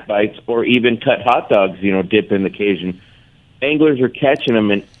the mac bites or even cut hot dogs, dip in occasion. Anglers are catching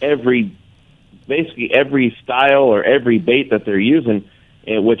them in basically every style or every bait that they're using,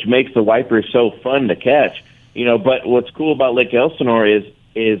 which makes the wipers so fun to catch. But what's cool about Lake Elsinore is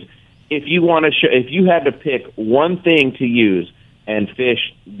if you if you had to pick one thing to use and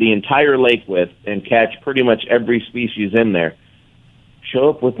fish the entire lake with and catch pretty much every species in there,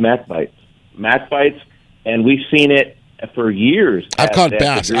 show up with mac bites. And we've seen it for years. I've caught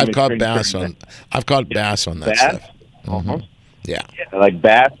bass. I've caught bass on that stuff. Mm-hmm. Yeah, like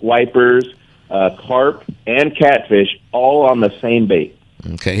bass, wipers, carp, and catfish, all on the same bait.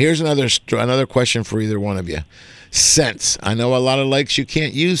 Okay, here's another question for either one of you. Scents. I know a lot of lakes you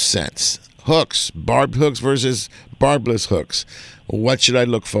can't use scents. Hooks, barbed hooks versus barbless hooks. What should I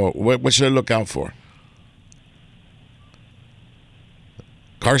look for? What should I look out for?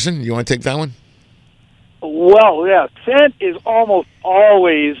 Carson, you want to take that one? Well, yeah, scent is almost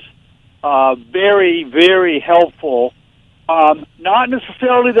always very, very helpful. Not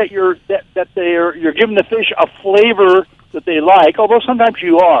necessarily that you're giving the fish a flavor that they like, although sometimes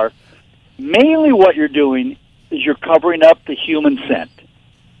you are. Mainly, what you're doing is you're covering up the human scent.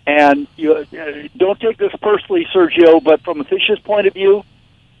 And you don't take this personally, Sergio, but from a fish's point of view,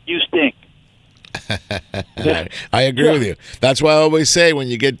 you stink. I agree with you. That's why I always say when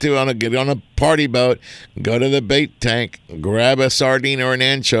you get on a party boat, go to the bait tank, grab a sardine or an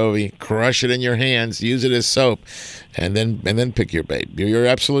anchovy, crush it in your hands, use it as soap, and then pick your bait. You're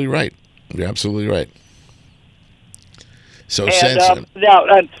absolutely right. You're absolutely right. So now,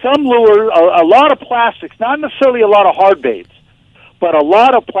 and some lures, a lot of plastics, not necessarily a lot of hard baits, but a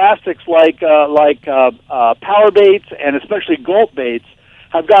lot of plastics like power baits and especially gulp baits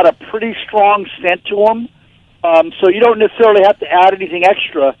have got a pretty strong scent to them. So you don't necessarily have to add anything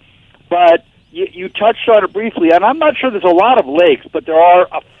extra, but you touched on it briefly, and I'm not sure there's a lot of lakes, but there are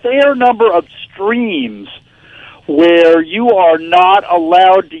a fair number of streams where you are not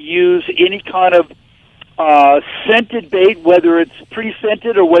allowed to use any kind of scented bait, whether it's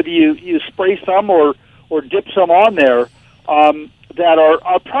pre-scented or whether you spray some or dip some on there, that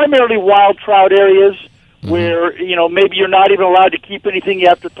are primarily wild trout areas where, maybe you're not even allowed to keep anything. You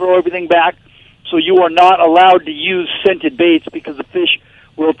have to throw everything back. So you are not allowed to use scented baits because the fish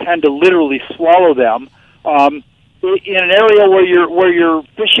will tend to literally swallow them. In an area where you're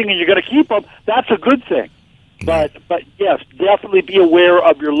fishing and you're going to keep them, that's a good thing. But yes, definitely be aware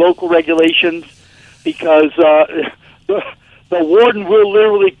of your local regulations, because the warden will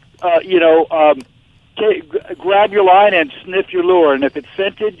literally, grab your line and sniff your lure, and if it's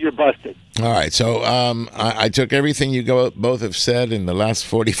scented, you're busted. All right, so I took everything you both have said in the last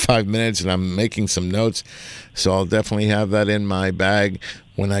 45 minutes, and I'm making some notes, so I'll definitely have that in my bag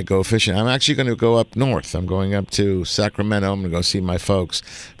when I go fishing. I'm actually going to go up north. I'm going up to Sacramento. I'm going to go see my folks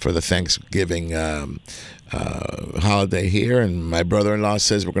for the Thanksgiving holiday here, and my brother-in-law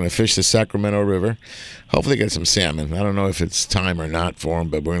says we're going to fish the Sacramento River, hopefully get some salmon. I don't know if it's time or not for them,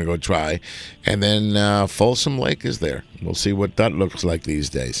 but we're going to go try. And then Folsom Lake is there. We'll see what that looks like these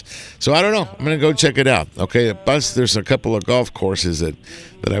days. So I don't know. I'm going to go check it out. Okay, plus there's a couple of golf courses that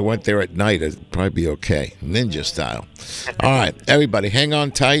I went there at night. It'd probably be okay, ninja style. All right, everybody, hang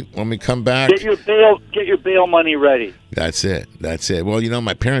on tight. When we come back, get your bail money ready. That's it. Well,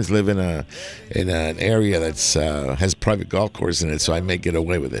 my parents live in an area that's has private golf course in it, so I may get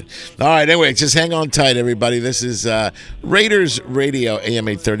away with it. All right, anyway, just hang on tight, everybody. This is Raiders Radio, AM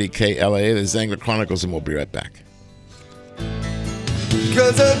 830 KLA. This is Angler Chronicles, and we'll be right back.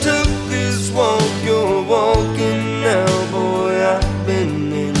 'Cause I took this walk you're walking now, boy, I've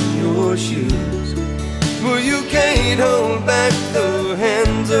been in your shoes. Well, you can't hold back the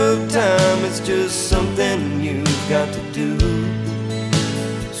hands of time, it's just something you've got to do.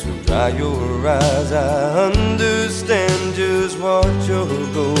 So dry your eyes, I understand, just just what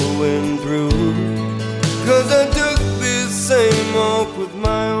you're going through. 'Cause I took this same walk with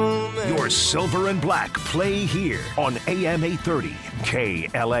my own man. Your Silver and Black play here on AM 830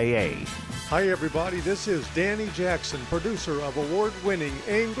 KLAA. Hi, everybody. This is Danny Jackson, producer of award-winning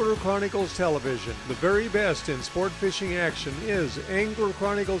Angler Chronicles Television. The very best in sport fishing action is Angler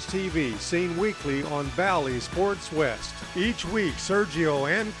Chronicles TV, seen weekly on Valley Sports West. Each week, Sergio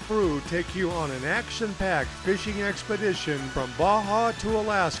and crew take you on an action-packed fishing expedition from Baja to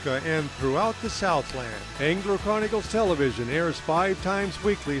Alaska and throughout the Southland. Angler Chronicles Television airs 5 times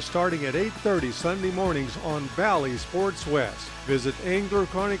weekly starting at 8:30 Sunday mornings on Valley Sports West. Visit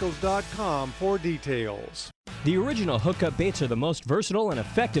anglerchronicles.com for details. The original hookup baits are the most versatile and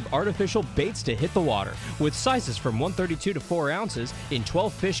effective artificial baits to hit the water. With sizes from 132 to 4 ounces in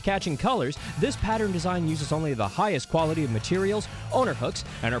 12 fish-catching colors, this pattern design uses only the highest quality of materials, owner hooks,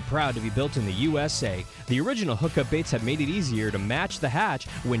 and are proud to be built in the USA. The original hookup baits have made it easier to match the hatch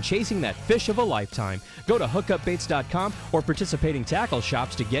when chasing that fish of a lifetime. Go to hookupbaits.com or participating tackle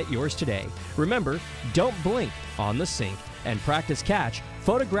shops to get yours today. Remember, don't blink on the sink, and practice catch,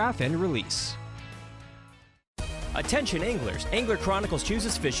 photograph, and release. Attention anglers, Angler Chronicles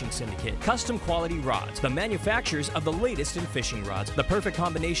chooses Fishing Syndicate, custom quality rods, the manufacturers of the latest in fishing rods, the perfect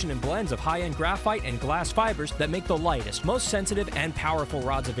combination and blends of high-end graphite and glass fibers that make the lightest, most sensitive, and powerful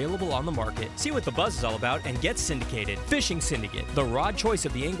rods available on the market. See what the buzz is all about and get syndicated. Fishing Syndicate, the rod choice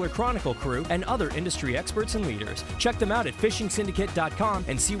of the Angler Chronicle crew and other industry experts and leaders. Check them out at fishingsyndicate.com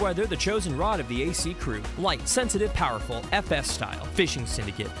and see why they're the chosen rod of the AC crew. Light, sensitive, powerful, FS style. Fishing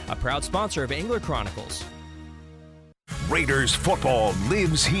Syndicate, a proud sponsor of Angler Chronicles. Raiders football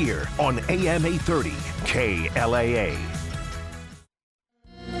lives here on AM 830 KLAA.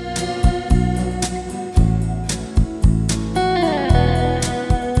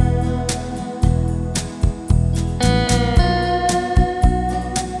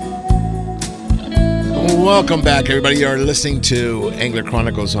 Welcome back, everybody. You're listening to Angler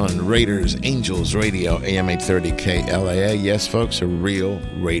Chronicles on Raiders Angels Radio, AM 830 KLAA. Yes, folks, a real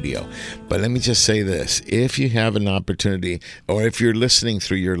radio. But let me just say this. If you have an opportunity, or if you're listening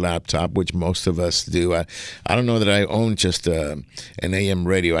through your laptop, which most of us do, I don't know that I own just an AM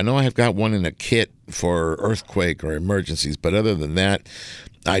radio. I know I have got one in a kit for earthquake or emergencies, but other than that,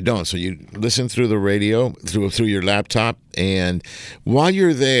 I don't. So you listen through the radio, through your laptop, and while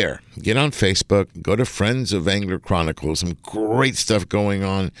you're there, get on Facebook, go to Friends of Angler Chronicles. Some great stuff going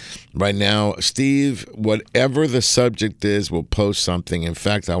on right now. Steve, whatever the subject is, will post something. In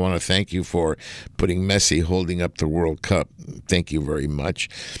fact, I want to thank you for putting Messi holding up the World Cup. Thank you very much.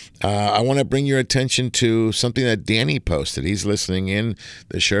 I want to bring your attention to something that Danny posted. He's listening in.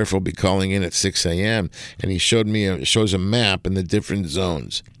 The sheriff will be calling in at 6 a.m., and he shows a map in the different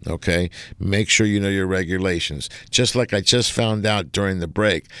zones. Okay? Make sure you know your regulations. Just like I just found out during the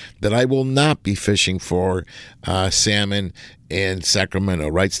break that I will not be fishing for salmon in Sacramento.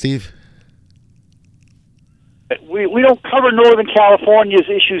 Right, Steve? We don't cover Northern California's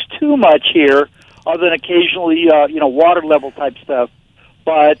issues too much here, other than occasionally, water level type stuff.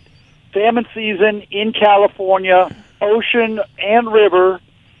 But salmon season in California, ocean and river,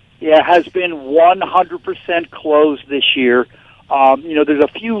 has been 100% closed this year. There's a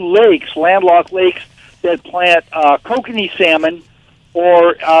few lakes, landlocked lakes, that plant kokanee salmon,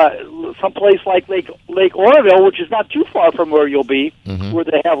 or someplace like Lake Oroville, which is not too far from where you'll be, where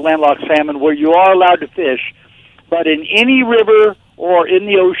they have landlocked salmon, where you are allowed to fish. But in any river or in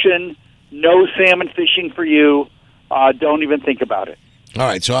the ocean, no salmon fishing for you. Don't even think about it. All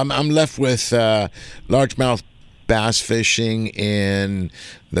right, so I'm left with largemouth bass fishing in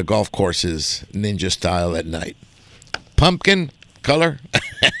the golf courses, ninja style at night. Pumpkin color?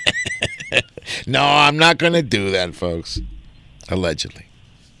 No, I'm not going to do that, folks. Allegedly.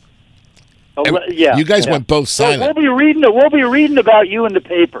 You guys went both silent. We'll be reading about you in the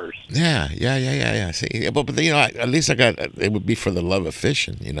papers. Yeah. See, but at least it would be for the love of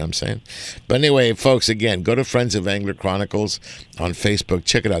fishing. You know what I'm saying? But anyway, folks, again, go to Friends of Angler Chronicles on Facebook.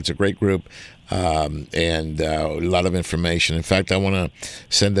 Check it out. It's a great group. And a lot of information. In fact, I want to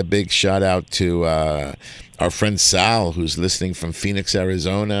send a big shout out to our friend Sal, who's listening from Phoenix,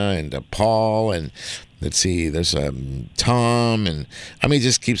 Arizona, and Paul, and let's see, there's Tom, and it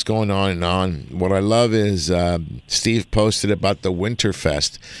just keeps going on and on. What I love is Steve posted about the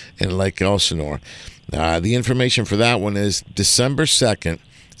Winterfest in Lake Elsinore. The information for that one is December 2nd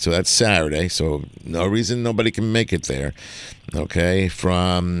So that's Saturday. So no reason nobody can make it there. Okay,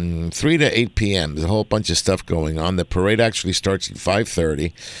 from 3 to 8 p.m. There's a whole bunch of stuff going on. The parade actually starts at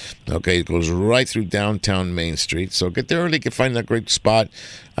 5:30. Okay, it goes right through downtown Main Street. So get there early. You can find that great spot.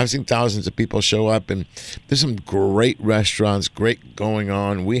 I've seen thousands of people show up, and there's some great restaurants, great going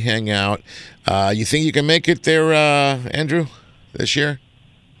on. We hang out. You think you can make it there, Andrew, this year?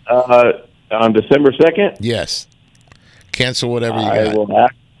 On December 2nd? Yes. Cancel whatever you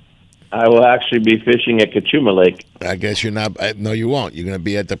got. I will actually be fishing at Kachuma Lake. I guess you're not. No, you won't. You're going to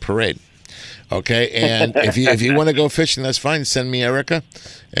be at the parade. Okay, and if you want to go fishing, that's fine. Send me Erica,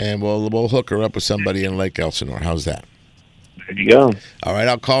 and we'll hook her up with somebody in Lake Elsinore. How's that? There you go. All right,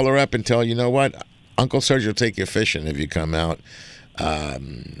 I'll call her up and tell her, you know what, Uncle Serge will take you fishing if you come out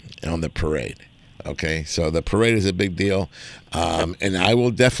on the parade. Okay, so the parade is a big deal, and I will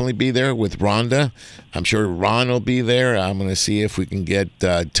definitely be there with Rhonda. I'm sure Ron will be there. I'm going to see if we can get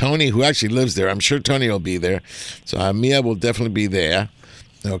Tony, who actually lives there. I'm sure Tony will be there. So Mia will definitely be there.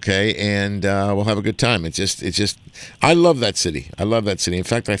 Okay, and we'll have a good time. It's just, I love that city. I love that city. In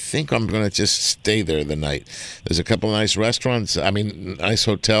fact, I think I'm going to just stay there the night. There's a couple of nice restaurants. Nice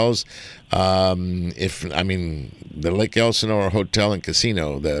hotels. The Lake Elsinore Hotel and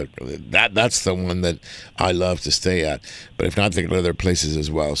Casino, that's the one that I love to stay at. But if not, they can go to other places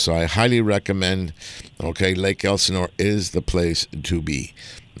as well. So I highly recommend. Okay, Lake Elsinore is the place to be.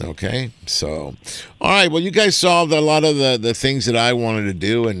 Okay, so all right. Well, you guys solved a lot of the things that I wanted to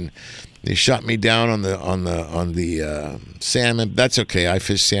do, and you shot me down on the salmon. That's okay. I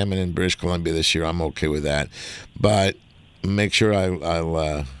fished salmon in British Columbia this year. I'm okay with that, but make sure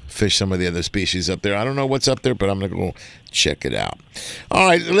I'll fish some of the other species up there. I don't know what's up there, but I'm gonna go check it out. All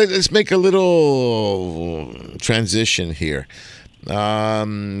right, let's make a little transition here.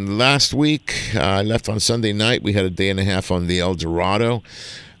 Last week, I left on Sunday night. We had a day and a half on the Eldorado.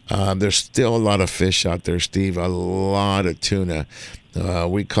 There's still a lot of fish out there, Steve, a lot of tuna.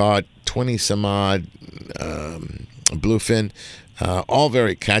 We caught 20 some odd bluefin, all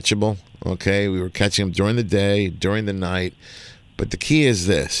very catchable. Okay, we were catching them during the day, during the night. But the key is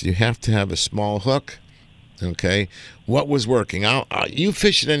this: you have to have a small hook. Okay, what was working? You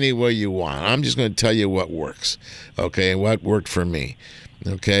fish it any way you want. I'm just going to tell you what works. Okay, and what worked for me.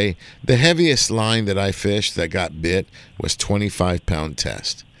 Okay, the heaviest line that I fished that got bit was 25-pound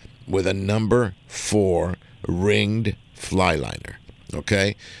test with a number 4 ringed fly liner.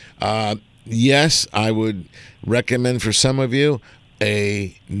 Okay, yes, I would recommend for some of you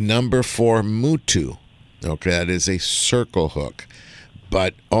a number 4 Mutu. Okay, that is a circle hook,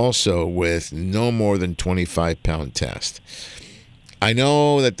 but also with no more than 25-pound test. I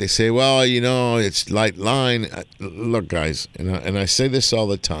know that they say, well, it's light line. Look, guys, and I say this all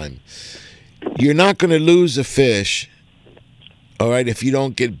the time. You're not going to lose a fish, all right, if you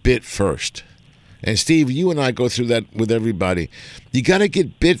don't get bit first. And, Steve, you and I go through that with everybody. You got to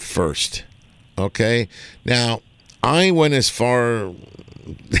get bit first, okay? Now, I went as far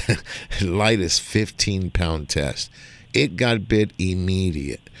light as 15-pound test. It got bit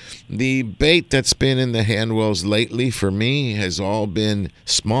immediate. The bait that's been in the hand wells lately for me has all been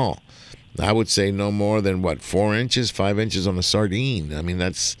small. I would say no more than 4 inches, 5 inches on a sardine.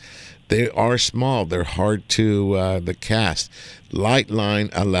 They are small. They're hard to the cast. Light line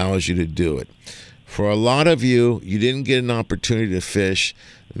allows you to do it. For a lot of you didn't get an opportunity to fish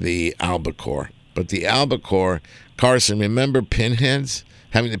the albacore. But the albacore, Carson, remember pinheads?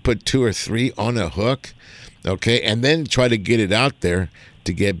 Having to put 2 or 3 on a hook, okay, and then try to get it out there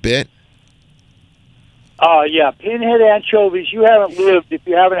to get bit? Yeah, pinhead anchovies. You haven't lived if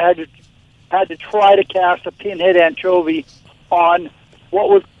you haven't had to try to cast a pinhead anchovy on what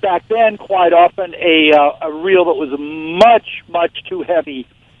was back then quite often a reel that was much too heavy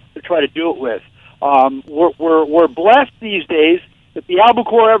to try to do it with. We're blessed these days that the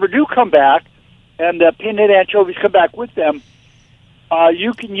albacore ever do come back, and the pinhead anchovies come back with them.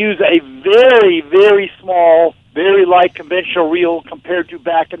 You can use a very, very small, very light conventional reel compared to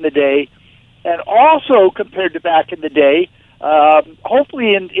back in the day. And also compared to back in the day,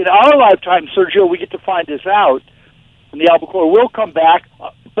 hopefully in our lifetime, Sergio, we get to find this out, and the albacore will come back,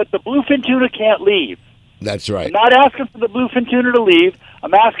 but the bluefin tuna can't leave. That's right. I'm not asking for the bluefin tuna to leave.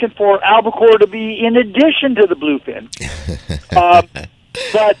 I'm asking for albacore to be in addition to the bluefin.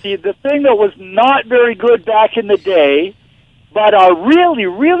 But the thing that was not very good back in the day, but are really,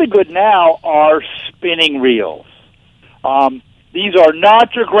 really good now, are spinning reels. These are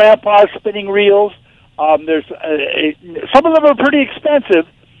not your grandpa's spinning reels. There's some of them are pretty expensive,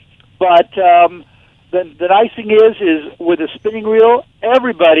 but the nice thing is with a spinning reel,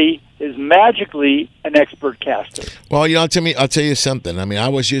 everybody is magically an expert caster. Well, I'll tell you something. I mean, I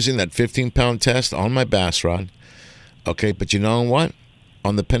was using that 15-pound test on my bass rod. Okay, but you know what?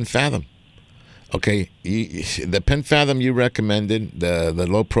 On the Penn Fathom. Okay, the Penn Fathom you recommended, the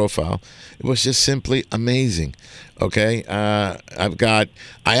low profile, it was just simply amazing. Okay, I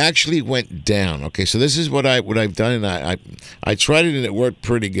actually went down. Okay, so this is what I've done, and I tried it and it worked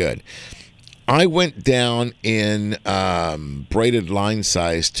pretty good. I went down in braided line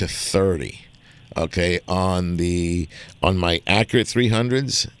size to 30. Okay, on my Accurate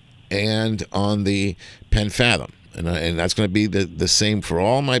 300s and on the Penn Fathom. And that's going to be the same for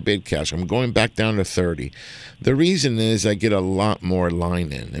all my bait casts. I'm going back down to 30. The reason is I get a lot more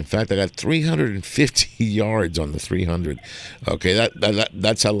line in. In fact, I got 350 yards on the 300. Okay,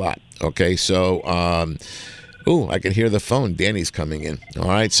 that's a lot. Okay, so, I can hear the phone. Danny's coming in. All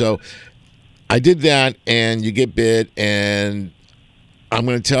right, so I did that, and you get bit, and I'm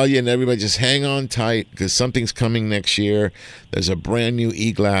going to tell you, and everybody just hang on tight because something's coming next year. There's a brand new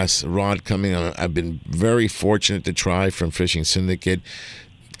E-Glass rod coming. I've been very fortunate to try from Fishing Syndicate.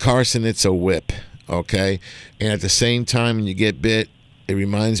 Carson, it's a whip, okay? And at the same time, when you get bit, it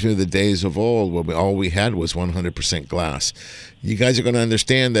reminds me of the days of old where all we had was 100% glass. You guys are going to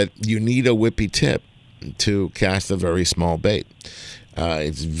understand that you need a whippy tip to cast a very small bait.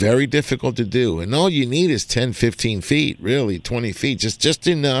 It's very difficult to do, and all you need is 10, 15 feet, really 20 feet, just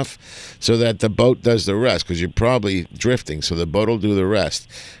enough so that the boat does the rest, because you're probably drifting, so the boat will do the rest.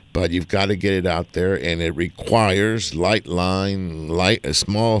 But you've got to get it out there, and it requires light line,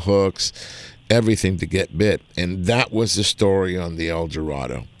 small hooks, everything to get bit. And that was the story on the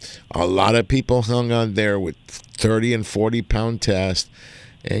Eldorado. A lot of people hung on there with 30 and 40-pound test.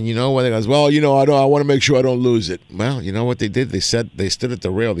 And you know what? They goes, well, I want to make sure I don't lose it. Well, you know what they did? They said they stood at the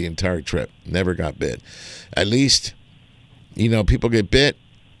rail the entire trip, never got bit. At least, people get bit,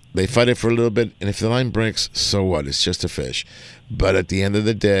 they fight it for a little bit, and if the line breaks, so what? It's just a fish. But at the end of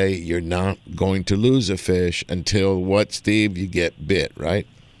the day, you're not going to lose a fish until what, Steve? You get bit, right?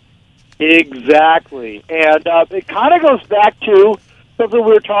 Exactly. And it kind of goes back to something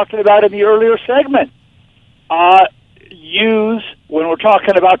we were talking about in the earlier segment. When we're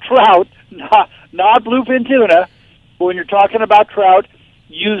talking about trout, not bluefin tuna, but when you're talking about trout,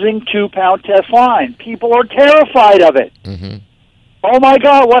 using 2-pound test line. People are terrified of it. Mm-hmm. Oh my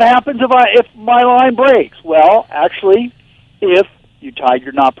God, what happens if my line breaks? Well, actually, if you tied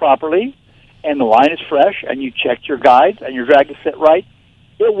your knot properly and the line is fresh and you checked your guides and your drag is set right,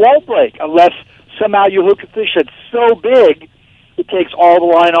 it won't break unless somehow you hook a fish that's so big it takes all the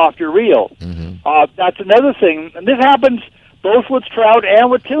line off your reel. Mm-hmm. That's another thing, and this happens both with trout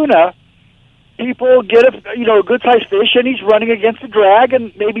and with tuna. People get a good-sized fish, and he's running against the drag,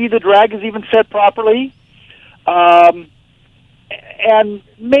 and maybe the drag is even set properly, and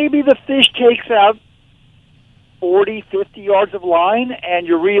maybe the fish takes out 40, 50 yards of line, and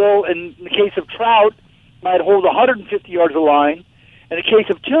your reel, in the case of trout, might hold 150 yards of line. In the case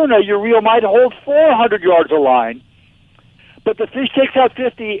of tuna, your reel might hold 400 yards of line. But the fish takes out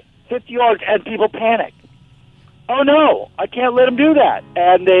 50 yards, and people panic. Oh, no, I can't let them do that.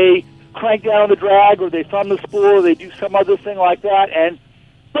 And they crank down on the drag, or they thumb the spool, or they do some other thing like that, and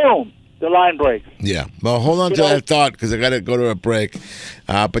boom, the line breaks. Yeah. Well, hold on to that thought, because I got to go to a break.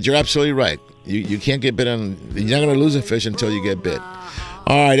 But you're absolutely right. You can't get bit on. You're not going to lose a fish until you get bit.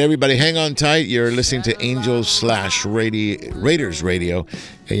 All right, everybody, hang on tight. You're listening to Angels/Raiders Radio,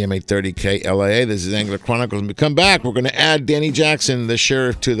 AM 830 KLAA. This is Angler Chronicles. When we come back, we're going to add Danny Jackson, the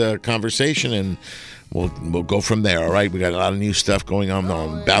sheriff, to the conversation, and we'll go from there. All right, we got a lot of new stuff going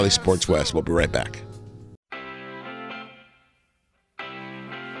on Bally Sports West. We'll be right back.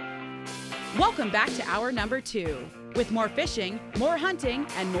 Welcome back to hour number 2 with more fishing, more hunting,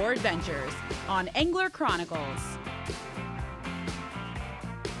 and more adventures on Angler Chronicles.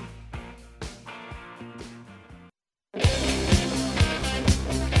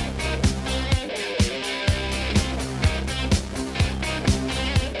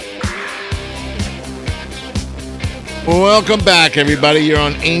 Welcome back, everybody. You're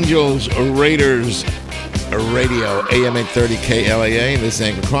on Angels Raiders Radio, AM 830 KLAA. This is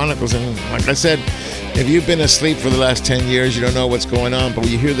Angler Chronicles. And like I said, if you've been asleep for the last 10 years, you don't know what's going on. But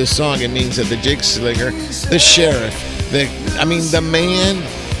when you hear this song, it means that the jig slinger, the sheriff, the man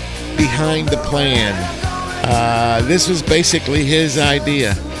behind the plan, this was basically his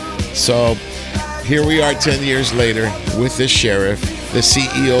idea. So here we are 10 years later with the sheriff, the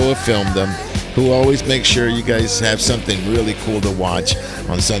CEO of Filmdom, who always makes sure you guys have something really cool to watch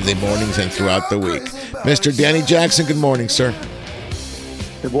on Sunday mornings and throughout the week. Mr. Danny Jackson, good morning, sir.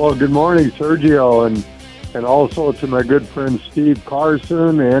 Well, good morning, Sergio, and and also to my good friend Steve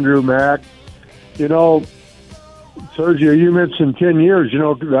Carson, Andrew Mack. You know, Sergio, you mentioned 10 years. You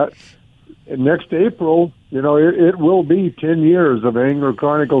know, that next April, you know, it will be 10 years of Angler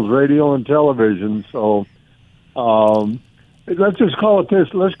Chronicles radio and television. So let's just call it this.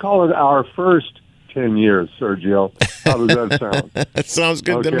 Let's call it our first 10 years, Sergio. How does that sound? That sounds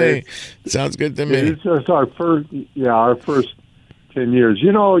good to me. Sounds good to me. It's just our first 10 years.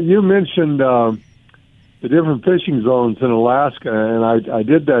 You know, you mentioned the different fishing zones in Alaska, and I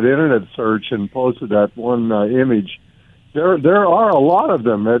did that internet search and posted that one image. There are a lot of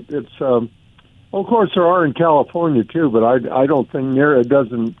them. It's of course there are in California too, but I don't think it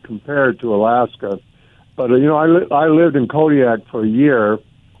doesn't compare to Alaska. But you know, I lived in Kodiak for a year. Of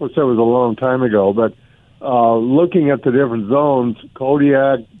course, that was a long time ago. But looking at the different zones,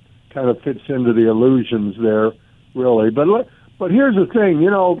 Kodiak kind of fits into the illusions there, really. But here's the thing, you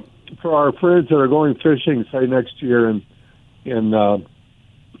know, for our friends that are going fishing, say next year in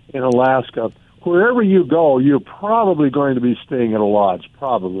Alaska, wherever you go, you're probably going to be staying at a lodge.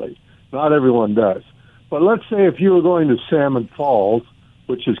 Probably, not everyone does. But let's say if you were going to Salmon Falls,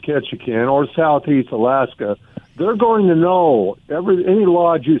 which is Ketchikan, or Southeast Alaska, they're going to know any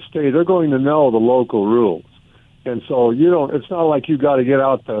lodge you stay. They're going to know the local rules, and so you don't. It's not like you got to get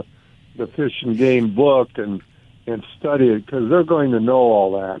out the Fish and Game book and study it, because they're going to know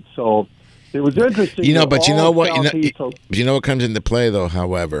all that. So it was interesting. You know, but you know what? You know what comes into play, though.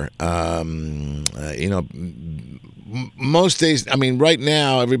 However, you know, most days. I mean, right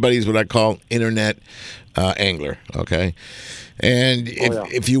now, everybody's what I call internet angler. Okay. And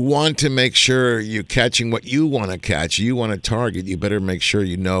if you want to make sure you're catching what you want to catch, you want to target, you better make sure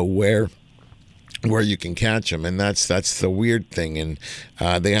you know where you can catch them, and that's the weird thing. And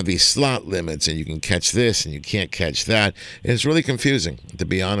they have these slot limits, and you can catch this and you can't catch that. And it's really confusing, to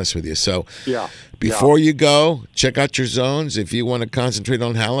be honest with you. So before you go, check out your zones. If you want to concentrate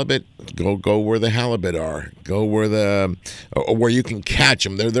on halibut, go where the halibut are. Go where you can catch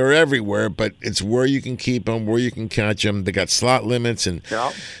them. They're everywhere, but it's where you can keep them, where you can catch them. They got slot limits and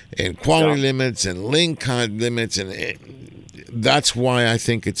quality limits and link count limits, and that's why I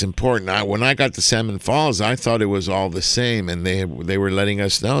think it's important. When I got to Salmon Falls, I thought it was all the same, and they were letting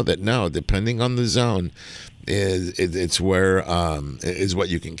us know that no, depending on the zone, it's where is what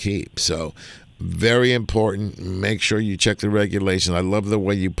you can keep. So very important. Make sure you check the regulations. I love the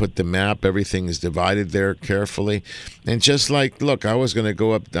way you put the map. Everything is divided there carefully. And just like, look, I was going to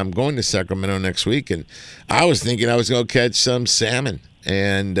go up. I'm going to Sacramento next week, and I was thinking I was going to catch some salmon.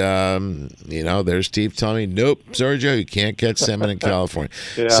 And, you know, there's Steve telling me, nope, Sergio, you can't catch salmon in California.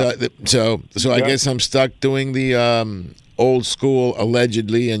 So I guess I'm stuck doing the old school,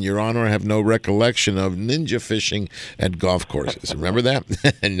 allegedly, and Your Honor, I have no recollection of ninja fishing at golf courses. Remember that?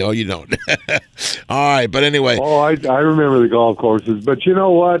 No, you don't. All right, but anyway. Oh, I remember the golf courses. But you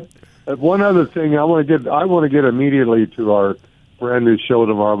know what? One other thing I want to get immediately to our brand new show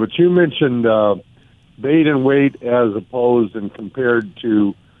tomorrow. But you mentioned bait and weight as opposed and compared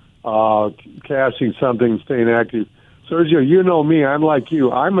to casting something, staying active. Sergio, you know me. I'm like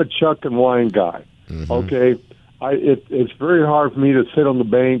you. I'm a chuck and wind guy. Mm-hmm. Okay, it's very hard for me to sit on the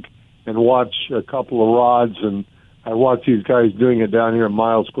bank and watch a couple of rods, and I watch these guys doing it down here at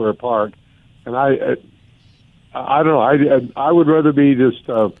Miles Square Park, and I don't know. I would rather be just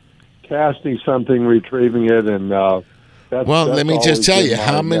casting something, retrieving it, and let me just tell you,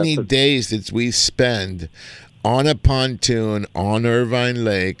 how many days did we spend on a pontoon on Irvine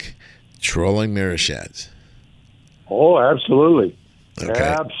Lake trolling mirror sheds? Oh, absolutely. Okay.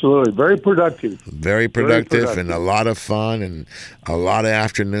 Absolutely. Very productive. Very productive and a lot of fun, and a lot of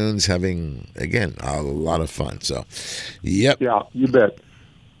afternoons having, again, a lot of fun. So, yep. Yeah, you bet.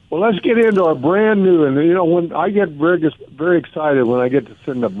 Well, let's get into our brand new, and you know, when I get very excited when I get to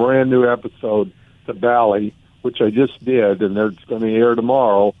send a brand new episode to Bally, which I just did, and it's going to air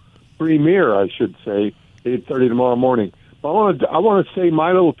tomorrow, premiere, I should say, 8:30 tomorrow morning. But I want to say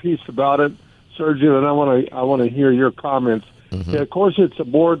my little piece about it, Sergio, and I want to hear your comments. Mm-hmm. Yeah, of course, it's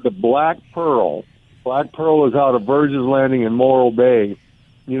aboard the Black Pearl. Black Pearl is out of Burgess Landing in Morro Bay.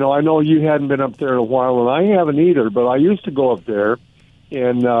 You know, I know you hadn't been up there in a while, and I haven't either, but I used to go up there,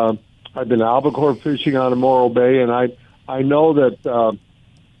 and I've been albacore fishing out of Morro Bay, and I know that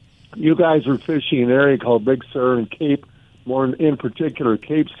you guys were fishing an area called Big Sur and Cape, more in particular,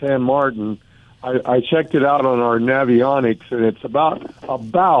 Cape San Martin. I checked it out on our Navionics, and it's about,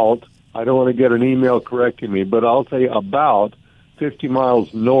 I don't want to get an email correcting me, but I'll say about 50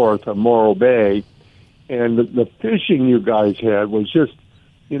 miles north of Morro Bay. And the fishing you guys had was just,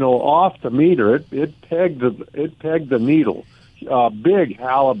 you know, off the meter. It pegged the needle. Big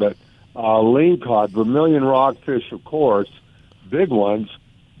halibut. lingcod, vermilion rockfish, of course, big ones,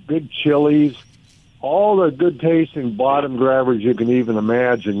 big chilies, all the good tasting bottom grabbers you can even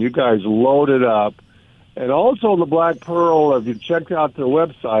imagine. You guys loaded up. And also the Black Pearl, if you checked out their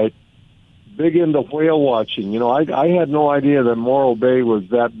website, big into whale watching. You know, I had no idea that Morro Bay was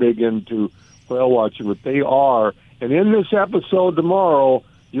that big into whale watching, but they are. And in this episode tomorrow,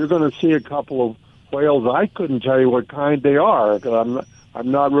 you're going to see a couple of whales. I couldn't tell you what kind they are because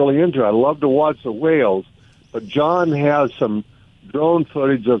I'm not really into it. I love to watch the whales, but John has some drone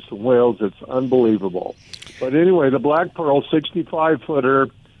footage of some whales that's unbelievable. But anyway, the Black Pearl, 65-footer,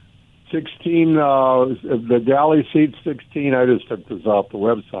 16, the galley seat 16, I just took this off the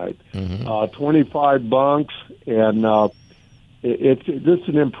website, 25 bunks, and it's just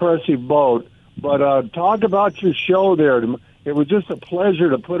an impressive boat. But talk about your show there. It was just a pleasure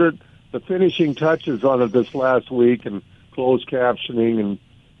to put the finishing touches on it this last week and closed captioning, and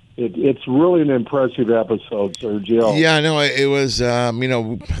it's really an impressive episode, Sergio. Yeah, no, it was, I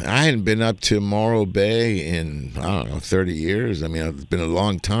hadn't been up to Morro Bay in, 30 years. I mean, it's been a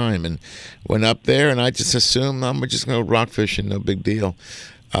long time, and went up there, and I just assumed I'm just going to rock fishing, no big deal.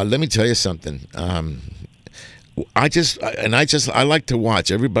 Let me tell you something. I like to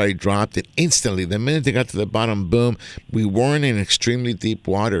watch. Everybody dropped it instantly. The minute they got to the bottom, boom. We weren't in extremely deep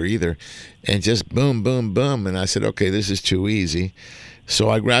water either, and just boom, boom, boom. And I said, okay, this is too easy. So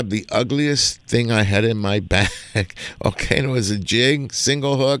I grabbed the ugliest thing I had in my bag. Okay, and it was a jig,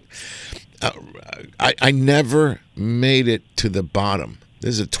 single hook. I never made it to the bottom.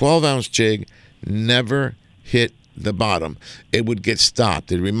 This is a 12-ounce jig, never hit the bottom. It would get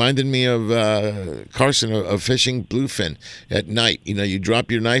stopped. It reminded me of Carson of fishing bluefin at night. You know, you drop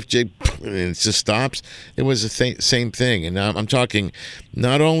your knife jig and it just stops. It was the same thing. And I'm talking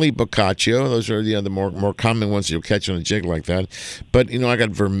not only Boccaccio, those are the more common ones you'll catch on a jig like that, but I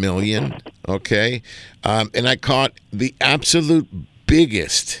got vermilion, okay, and I caught the absolute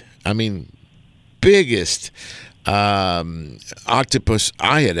biggest octopus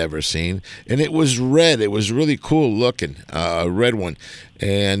I had ever seen, and it was red. It was really cool looking, a red one.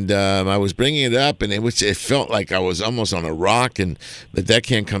 And I was bringing it up, and it felt like I was almost on a rock. And the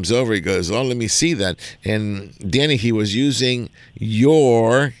deckhand comes over. He goes, "Oh, let me see that." And Danny, he was using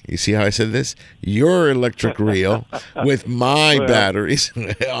you see how I said this? Your electric reel with my batteries.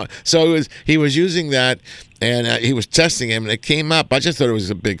 So he was using that, and he was testing him, and it came up. I just thought it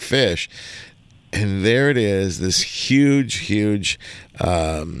was a big fish. And there it is, this huge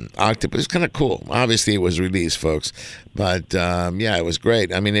octopus. It's kind of cool. Obviously, it was released, folks. But, it was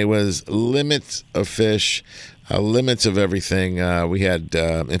great. I mean, it was limits of fish, limits of everything. We had,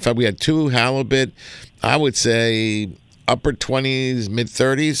 in fact, we had 2 halibut, I would say upper 20s,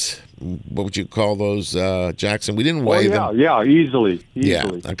 mid-30s. What would you call those, Jackson? We didn't weigh them. Yeah, easily. Yeah,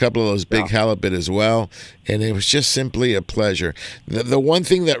 a couple of those big halibut as well, and it was just simply a pleasure. The one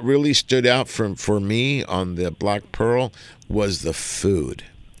thing that really stood out for me on the Black Pearl was the food,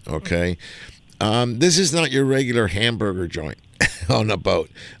 okay? This is not your regular hamburger joint on a boat,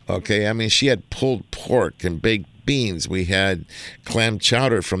 okay? I mean, she had pulled pork and baked beans. We had clam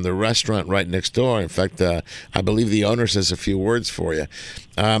chowder from the restaurant right next door. In fact, I believe the owner says a few words for you.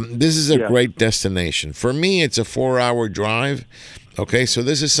 This is a great destination. For me, it's a 4-hour drive. Okay, so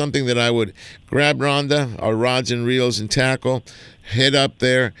this is something that I would grab Rhonda, our rods and reels and tackle, head up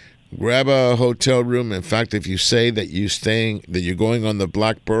there, grab a hotel room. In fact, if you say that you're going on the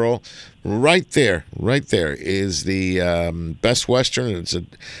Black Pearl, right there is the Best Western. It's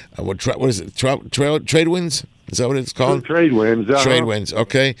what is it? Trade Winds. Is that what it's called? Trade Winds. Trade Winds.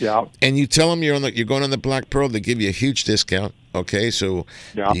 Okay. Yeah. And you tell them you're going on the Black Pearl. They give you a huge discount. Okay, so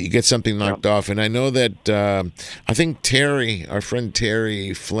you get something knocked off. And I know that I think Terry, our friend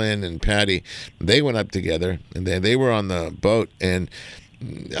Terry, Flynn, and Patty, they went up together, and they were on the boat. And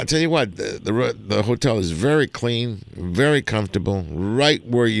I'll tell you what, the hotel is very clean, very comfortable, right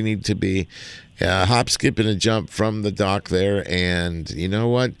where you need to be. Hop, skip, and a jump from the dock there. And you know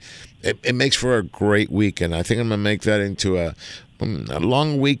what? It makes for a great weekend. I think I'm going to make that into a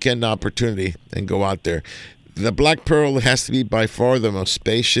long weekend opportunity and go out there. The Black Pearl has to be by far the most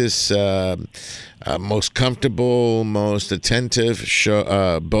spacious, most comfortable, most attentive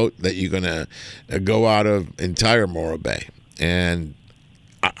boat that you're going to go out of entire Morro Bay. And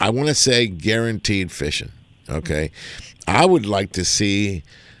I want to say guaranteed fishing, okay? I would like to see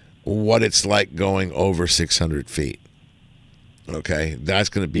what it's like going over 600 feet. Okay, that's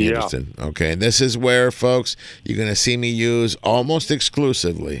going to be interesting. Okay, and this is where, folks, you're going to see me use almost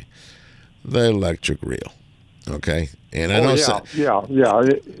exclusively the electric reel. Okay, and I know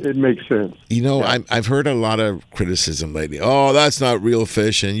it makes sense. You know, I've heard a lot of criticism lately. Oh, that's not real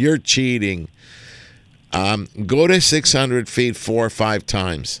fishing. You're cheating. Go to 600 feet 4 or 5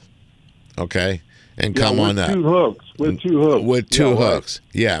 times, okay, and come on that. With two hooks. With two hooks.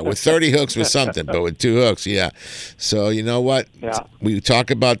 Yeah, with 30 hooks with something, but with 2 hooks, yeah. So you know what? Yeah. We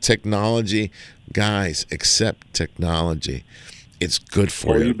talk about technology. Guys, accept technology. It's good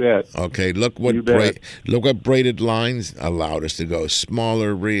for you. You bet. Okay, look what braided lines allowed us to go.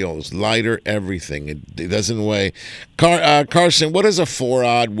 Smaller reels, lighter everything. It doesn't weigh. Carson, what does a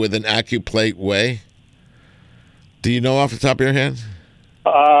 4-odd with an AccuPlate weigh? Do you know off the top of your head?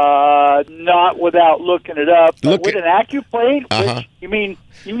 Not without looking it up. With an AccuPlate, which, you mean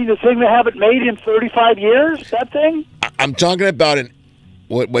the thing they haven't made in 35 years? That thing? I'm talking about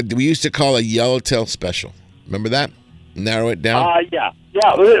what we used to call a yellowtail special. Remember that? Narrow it down? Yeah.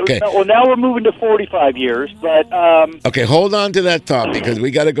 Okay. Well, now we're moving to 45 years, but... Okay, hold on to that thought because we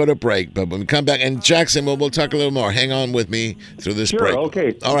got to go to break. But when we come back, and Jackson, we'll talk a little more. Hang on with me through this break.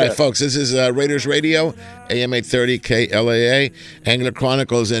 Okay. All right, folks, this is Raiders Radio, AM 830 KLAA, Angler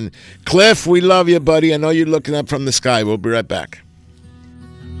Chronicles. And Cliff, we love you, buddy. I know you're looking up from the sky. We'll be right back.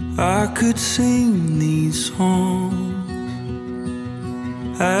 I could sing these songs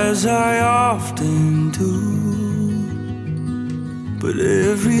as I often do, but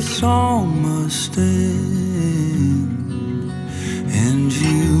every song must end, and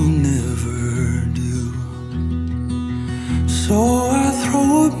you never do. So I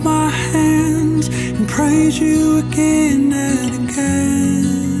throw up my hands and praise you again and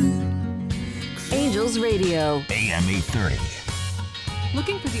again. Angels Radio, AM 830.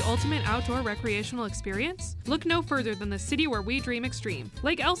 Looking for the ultimate outdoor recreational experience? Look no further than the city where we dream extreme,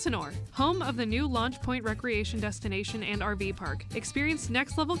 Lake Elsinore, home of the new Launch Point Recreation Destination and RV Park. Experience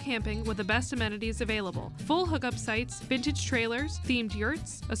next-level camping with the best amenities available. Full hookup sites, vintage trailers, themed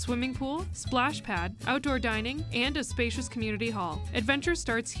yurts, a swimming pool, splash pad, outdoor dining, and a spacious community hall. Adventure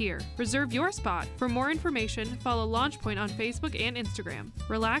starts here. Reserve your spot. For more information, follow Launch Point on Facebook and Instagram.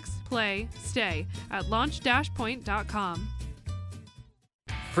 Relax, play, stay at launch-point.com.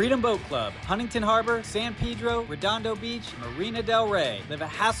 Freedom Boat Club, Huntington Harbor, San Pedro, Redondo Beach, Marina del Rey. Live a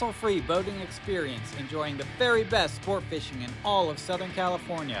hassle-free boating experience, enjoying the very best sport fishing in all of Southern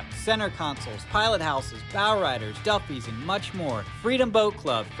California. Center consoles, pilot houses, bow riders, Duffys, and much more. Freedom Boat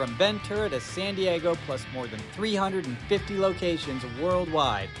Club, from Ventura to San Diego, plus more than 350 locations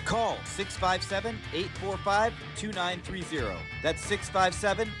worldwide. Call 657-845-2930. That's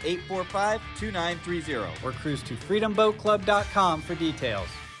 657-845-2930. Or cruise to freedomboatclub.com for details.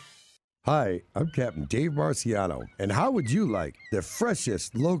 Hi, I'm Captain Dave Marciano, and how would you like the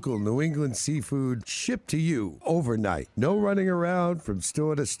freshest local New England seafood shipped to you overnight? No running around from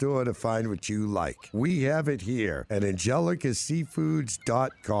store to find what you like. We have it here at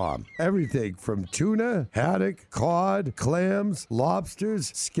angelicaseafoods.com. Everything from tuna, haddock, cod, clams,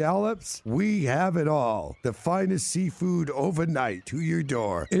 lobsters, scallops, we have it all. The finest seafood overnight to your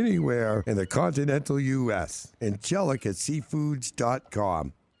door, anywhere in the continental U.S.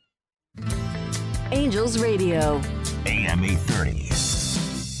 angelicaseafoods.com. Angels Radio, AM 830.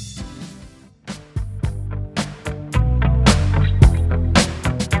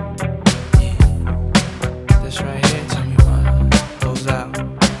 This right here, tell me what goes out to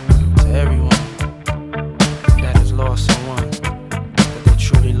everyone that has lost someone that they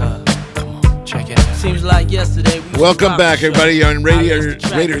truly love. Come on, check it out. Seems like yesterday. Welcome back, everybody. You're on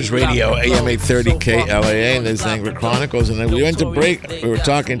Raiders Radio, AM 830 KLAA, and this is Angler Chronicles. And then we went to break. We were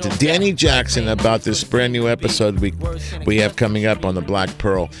talking to Danny Jackson about this brand new episode we have coming up on the Black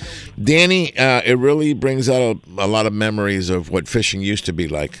Pearl. Danny, it really brings out a lot of memories of what fishing used to be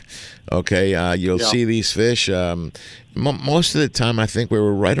like. Okay, you'll see these fish. Most of the time, I think we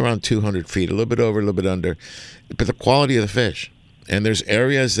were right around 200 feet, a little bit over, a little bit under. But the quality of the fish. And there's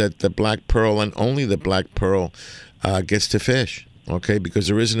areas that the Black Pearl and only the Black Pearl gets to fish, okay, because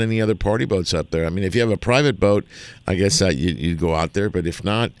there isn't any other party boats up there. I mean, if you have a private boat, I guess you'd go out there, but if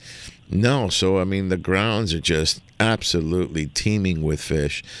not, no. So, I mean, the grounds are just absolutely teeming with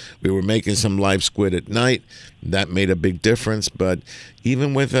fish. We were making some live squid at night. That made a big difference, but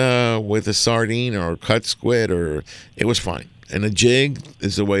even with a sardine or a cut squid, it was fine. And a jig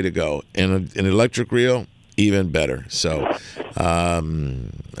is the way to go. And an electric reel, even better. So,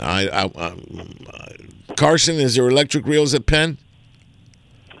 Carson, is there electric reels at Penn?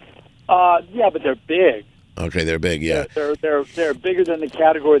 Yeah, but they're big. Okay, they're big, yeah. They're bigger than the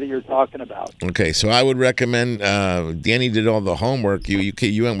category that you're talking about. Okay, so I would recommend. Danny did all the homework.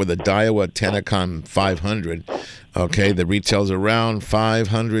 You went with a Daiwa Tenacom 500. Okay, the retails around $500,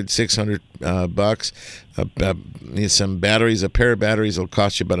 $600 bucks. Some batteries. A pair of batteries will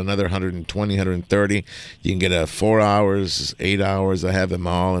cost you about another $120, $130. You can get 4 hours, 8 hours. I have them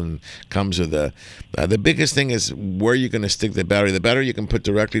all, and comes with the biggest thing is where you're going to stick the battery. The battery you can put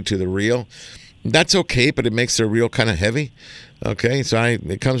directly to the reel. That's okay, but it makes the reel kind of heavy. Okay, so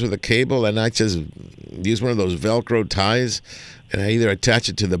it comes with a cable, and I just use one of those Velcro ties, and I either attach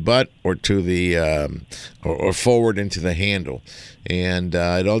it to the butt or to the or forward into the handle, and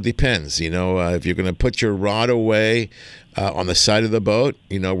it all depends. If you're going to put your rod away on the side of the boat,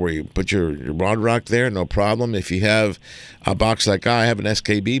 where you put your rod rock there, no problem. If you have a box like I have an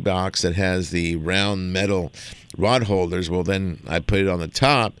SKB box that has the round metal rod holders, well, then I put it on the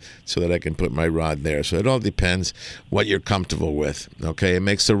top so that I can put my rod there. So it all depends what you're comfortable with. Okay, it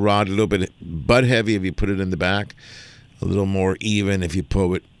makes the rod a little bit butt heavy if you put it in the back, a little more even if you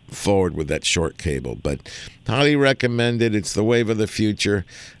pull it forward with that short cable. But highly recommended. It's the wave of the future.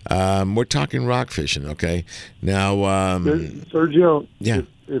 We're talking rock fishing. Okay, now Sergio, yeah,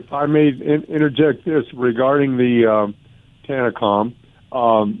 if I may interject this regarding the Tenacom.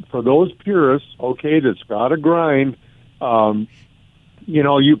 For those purists, okay, that's got a grind,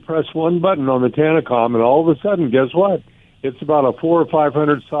 you press one button on the Tenacom, and all of a sudden, guess what? It's about a 400 or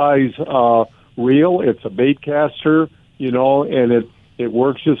 500 size reel. It's a bait caster, and it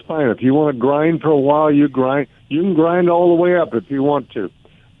works just fine. If you want to grind for a while, you can grind all the way up if you want to.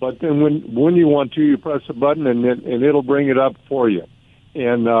 But then when you want to, you press a button, and it'll bring it up for you.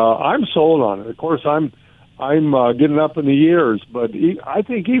 And I'm sold on it. Of course, I'm getting up in the years, but I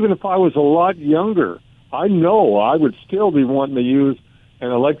think even if I was a lot younger, I know I would still be wanting to use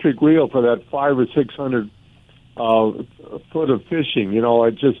an electric reel for that 500 or 600 foot of fishing.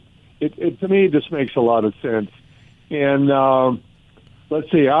 It to me, it just makes a lot of sense. And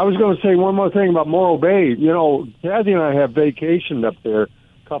let's see, I was going to say one more thing about Morro Bay. Kathy and I have vacationed up there a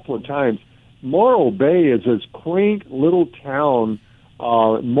couple of times. Morro Bay is this quaint little town.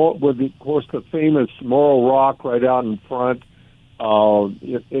 With, of course, the famous Morro Rock right out in front.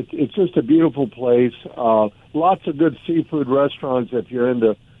 It's just a beautiful place. Lots of good seafood restaurants if you're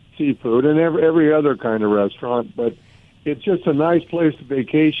into seafood, and every other kind of restaurant. But it's just a nice place to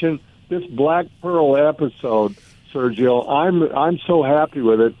vacation. This Black Pearl episode, Sergio, I'm so happy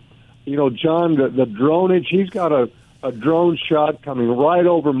with it. John, the dronage, he's got a drone shot coming right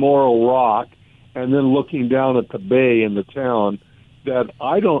over Morro Rock, and then looking down at the bay in the town. That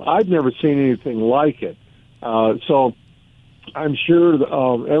I've never seen anything like it. So I'm sure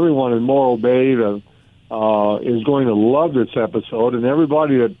everyone in Morro Bay is going to love this episode, and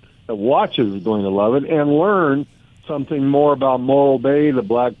everybody that watches is going to love it and learn something more about Morro Bay, the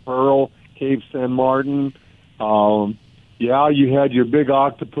Black Pearl, Cape San Martin. You had your big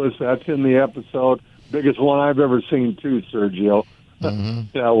octopus. That's in the episode. Biggest one I've ever seen too, Sergio.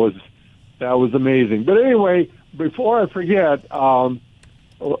 Mm-hmm. That was amazing. But anyway, before I forget,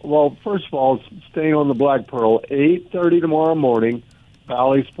 well, first of all, staying on the Black Pearl, 8:30 tomorrow morning,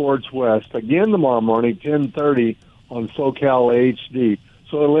 Valley Sports West. Again tomorrow morning, 10:30 on SoCal HD.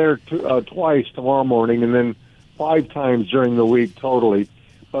 So it'll air twice tomorrow morning and then 5 times during the week totally.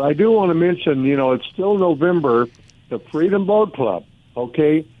 But I do want to mention, it's still November, the Freedom Boat Club,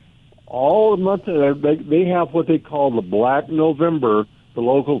 okay? All month, they have what they call the Black November, the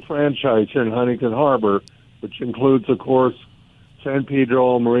local franchise here in Huntington Harbor, which includes, of course, San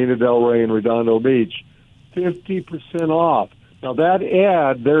Pedro, Marina del Rey, and Redondo Beach. 50% off. Now, their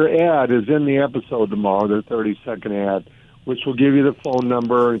ad is in the episode tomorrow, their 30-second ad, which will give you the phone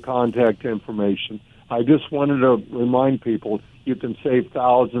number and contact information. I just wanted to remind people you can save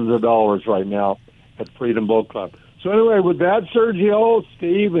thousands of dollars right now at Freedom Boat Club. So anyway, with that, Sergio,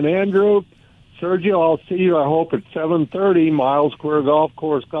 Steve, and Andrew, Sergio, I'll see you, I hope, at 7:30, Miles Square Golf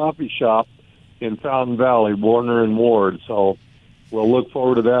Course Coffee Shop in Fountain Valley, Warner and Ward. So we'll look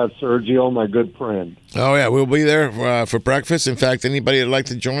forward to that, Sergio, my good friend. Oh, yeah, we'll be there for breakfast. In fact, anybody that'd like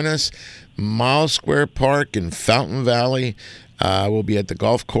to join us, Miles Square Park in Fountain Valley, we'll be at the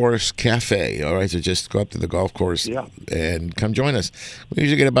Golf Course Cafe. All right, so just go up to the golf course and come join us. We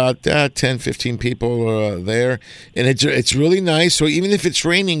usually get about 10, 15 people there, and it's really nice. So even if it's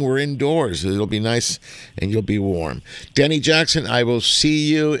raining, we're indoors. It'll be nice, and you'll be warm. Danny Jackson, I will see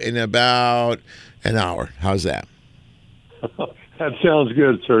you in about an hour. How's that? That sounds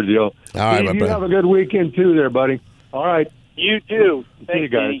good, Sergio. All right, Steve, my you brother. have a good weekend too there, buddy. All right. You too. See you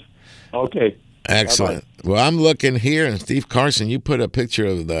guys. Danny. Okay. Excellent. Bye-bye. Well, I'm looking here, and Steve Carson, you put a picture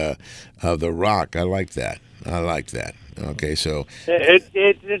of the rock. I like that. Okay, so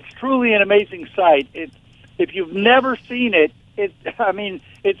it's truly an amazing sight. If you've never seen it,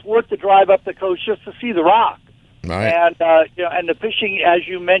 it's worth the drive up the coast just to see the rock. Right. And and the fishing, as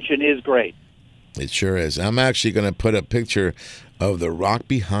you mentioned, is great. It sure is. I'm actually going to put a picture of the rock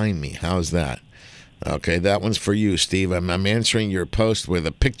behind me. How's that? Okay, that one's for you, Steve. I'm answering your post with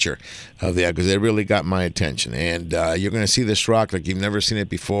a picture of that because it really got my attention. And you're going to see this rock like you've never seen it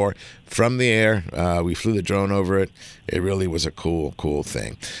before from the air. We flew the drone over it. It really was a cool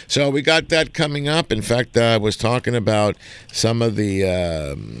thing. So we got that coming up. In fact, I was talking about some of the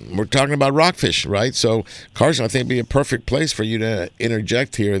we're talking about rockfish, right? So, Carson, I think it'd be a perfect place for you to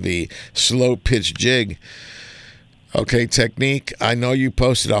interject here the slow pitch jig. Okay, technique. I know you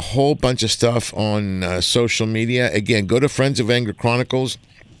posted a whole bunch of stuff on social media. Again, go to Friends of Angler Chronicles.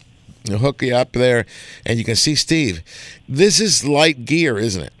 They'll hook you up there, and you can see Steve. This is light gear,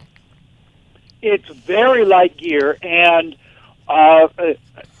 isn't it? It's very light gear, and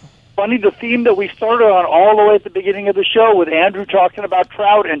funny, the theme that we started on all the way at the beginning of the show with Andrew talking about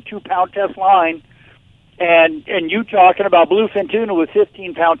trout and 2-pound test line, and you talking about bluefin tuna with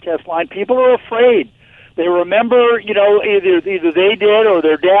 15-pound test line. People are afraid. They remember, either they did or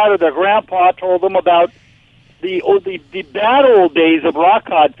their dad or their grandpa told them about the bad old days of rock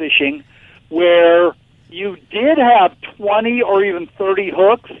cod fishing, where you did have 20 or even 30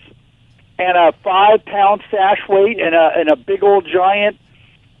 hooks and a 5-pound sash weight and a big old giant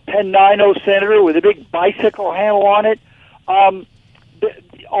Penn 90 Senator with a big bicycle handle on it.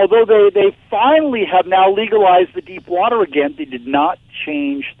 Although they finally have now legalized the deep water again, they did not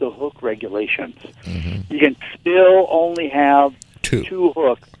change the hook regulations. Mm-hmm. You can still only have two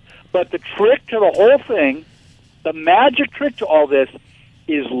hooks. But the trick to the whole thing, the magic trick to all this,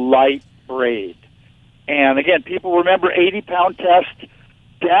 is light braid. And again, people remember 80-pound test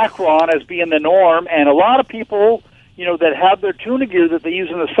Dacron as being the norm, and a lot of people, that have their tuna gear that they use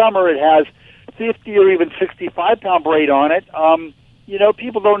in the summer, it has 50 or even 65-pound braid on it.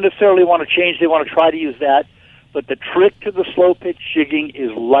 People don't necessarily want to change. They want to try to use that. But the trick to the slow pitch jigging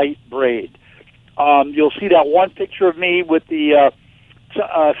is light braid. You'll see that one picture of me with the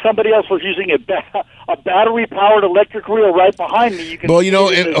somebody else was using a battery-powered electric reel right behind me. You can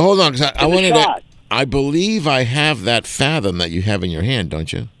hold on, because I wanted to. I believe I have that Fathom that you have in your hand,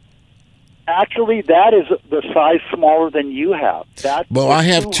 don't you? Actually, that is the size smaller than you have. I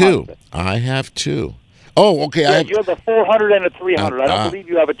have two. I have two. Oh, okay. Yeah, you have a 400 and a 300. I don't believe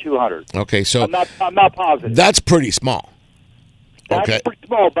you have a 200. Okay, so I'm not positive. That's pretty small. That's pretty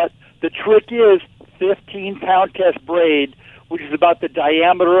small, but the trick is 15-pound test braid, which is about the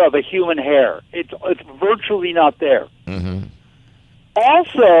diameter of a human hair. It's virtually not there. Mm-hmm.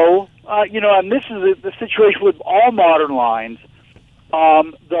 Also, and this is the situation with all modern lines.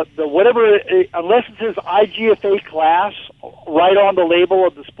 The whatever, unless it says IGFA class right on the label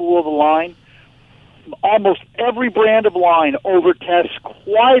of the spool of the line, almost every brand of line overtests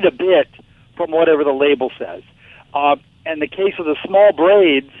quite a bit from whatever the label says. In the case of the small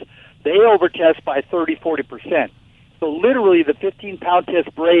braids, they overtest by 30-40%. So literally the 15-pound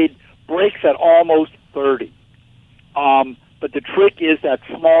test braid breaks at almost 30. But the trick is that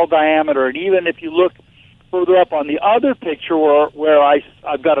small diameter. And even if you look further up on the other picture where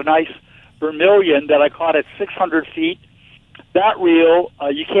I've got a nice vermilion that I caught at 600 feet, that reel,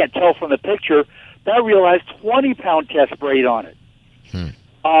 you can't tell from the picture, that reel has 20-pound test braid on it,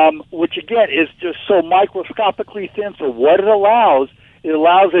 which, again, is just so microscopically thin. So what it allows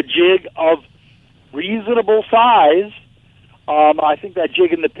a jig of reasonable size. I think that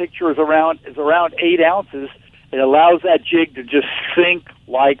jig in the picture is around 8 ounces. It allows that jig to just sink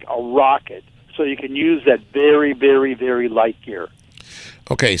like a rocket. So you can use that very, very, very light gear.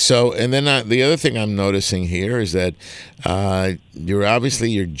 Okay, so, and then the other thing I'm noticing here is that you're obviously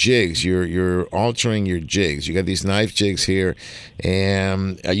your jigs, you're altering your jigs. You got these knife jigs here,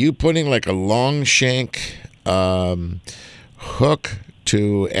 and are you putting like a long shank hook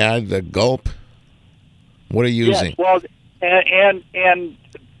to add the gulp? What are you using? Yes, well, and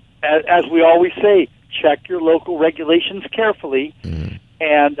as we always say, check your local regulations carefully. Mm-hmm.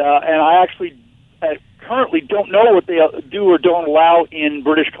 And I actually currently don't know what they do or don't allow in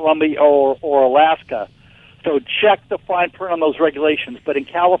British Columbia or Alaska. So check the fine print on those regulations. But in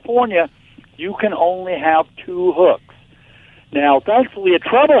California, you can only have 2 hooks. Now, thankfully, a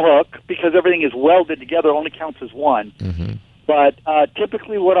treble hook, because everything is welded together, only counts as 1. Mm-hmm. But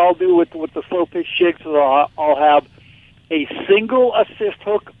typically what I'll do with the slow pitch jigs is I'll have a single assist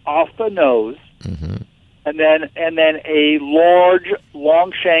hook off the nose, mm-hmm. and then a large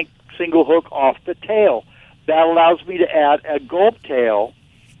long shank single hook off the tail. that allows me to add a gulp tail,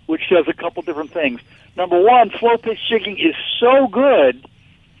 which does a couple different things. Number one, slow pitch jigging is so good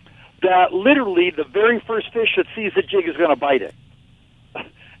that literally the very first fish that sees the jig is going to bite it.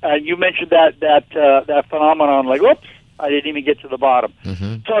 You mentioned that phenomenon, like, oops, I didn't even get to the bottom.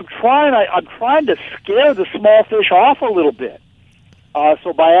 So I'm trying to scare the small fish off a little bit.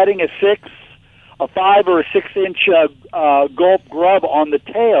 So by adding a 5 or a 6-inch gulp grub on the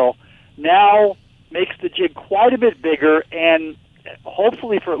tail, now makes the jig quite a bit bigger, and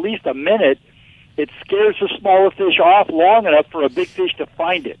hopefully for at least a minute, it scares the smaller fish off long enough for a big fish to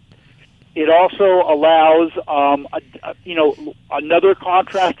find it. It also allows, another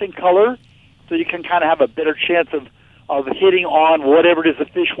contrasting color, so you can kind of have a better chance of hitting on whatever it is the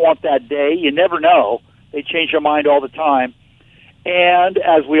fish want that day. You never know; they change their mind all the time. And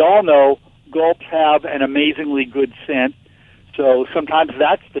as we all know, gulps have an amazingly good scent, so sometimes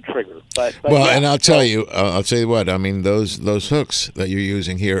that's the trigger. But well, yeah. and I'll tell you what. I mean, those hooks that you're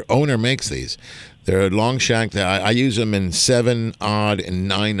using here, Owner makes these. They're long shank. I use them in 7-odd and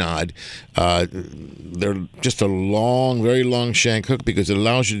 9-odd. They're just a long, very long shank hook because it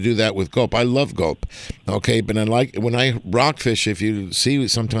allows you to do that with gulp. I love gulp. Okay, but I like when I rockfish. If you see,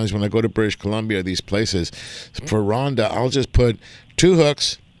 sometimes when I go to British Columbia, these places for Rhonda, I'll just put 2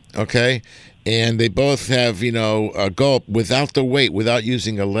 hooks. Okay. And they both have, a gulp without the weight, without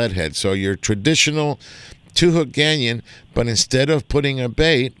using a lead head. So your traditional 2-hook Ganyan, but instead of putting a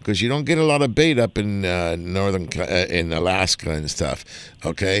bait, because you don't get a lot of bait up in in Alaska and stuff,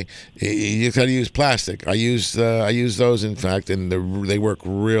 okay, you got to use plastic. I use those, in fact, and they work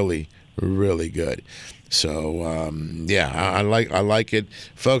really, really good. So I like it,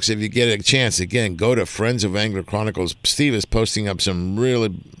 folks. If you get a chance, again, go to Friends of Angler Chronicles. Steve is posting up some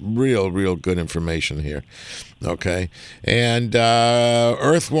really, real good information here. Okay, and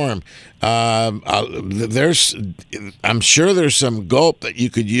earthworm. I'm sure there's some gulp that you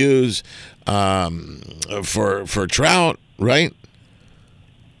could use for trout, right?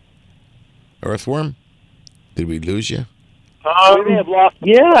 Earthworm. Did we lose you? We may have lost.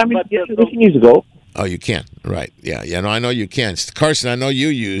 Yeah, I mean, we can use a gulp. Oh, you can, right? Yeah. No, I know you can. Carson, I know you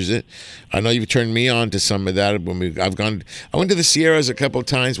use it. I know you've turned me on to some of that. I went to the Sierras a couple of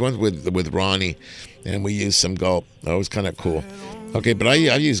times, once with Ronnie, and we used some gulp. That was kind of cool. Okay, but I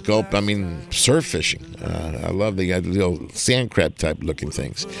use gulp. I mean, surf fishing. I love the little sand crab type looking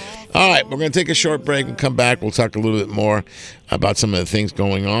things. All right, we're going to take a short break and come back. We'll talk a little bit more about some of the things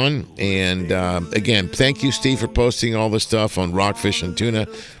going on. And again, thank you, Steve, for posting all the stuff on rockfish and tuna.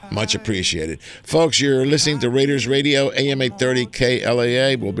 Much appreciated. Folks, you're listening to Raiders Radio, AM 830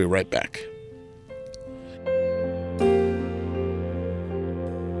 KLAA. We'll be right back.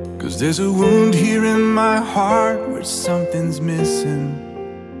 'Cause there's a wound here in my heart where something's missing,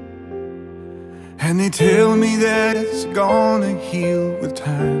 and they tell me that it's gonna heal with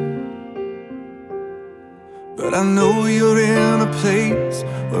time. But I know you're in a place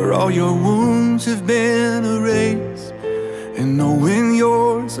where all your wounds have been erased, and knowing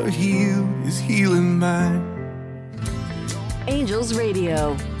yours are healed is healing mine. Angels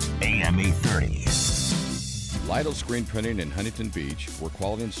Radio, AM 830. Lytle Screen Printing in Huntington Beach, where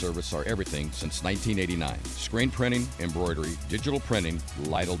quality and service are everything since 1989. Screen printing, embroidery, digital printing,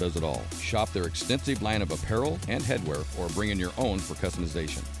 Lytle does it all. Shop their extensive line of apparel and headwear, or bring in your own for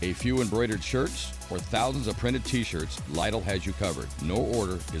customization. A few embroidered shirts or thousands of printed t-shirts, Lytle has you covered. No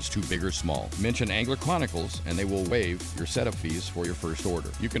order is too big or small. Mention Angler Chronicles and they will waive your setup fees for your first order.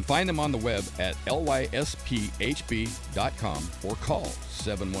 You can find them on the web at lyspHB.com or call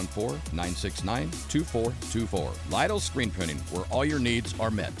 714-969-2424. Lytle Screen Printing, where all your needs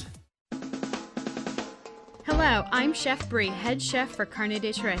are met. Hello, I'm Chef Brie, head chef for Carne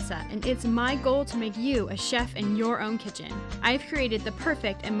de Teresa, and it's my goal to make you a chef in your own kitchen. I've created the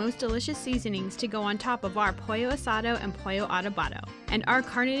perfect and most delicious seasonings to go on top of our pollo asado and pollo adobado. And our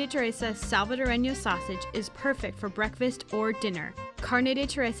Carne de Teresa Salvadoreño sausage is perfect for breakfast or dinner. Carne de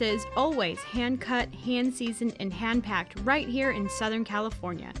Teresa is always hand-cut, hand-seasoned, and hand-packed right here in Southern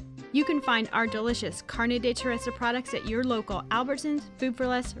California. You can find our delicious Carne de Teresa products at your local Albertsons, Food for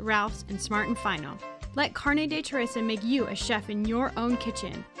Less, Ralph's, and Smart & Final. Let Carne de Teresa make you a chef in your own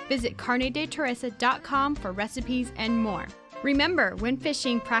kitchen. Visit carnedeteresa.com for recipes and more. Remember, when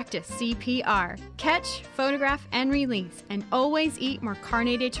fishing, practice CPR. Catch, photograph, and release, and always eat more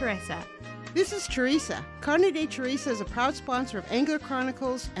Carne de Teresa. This is Teresa. Carne de Teresa is a proud sponsor of Angler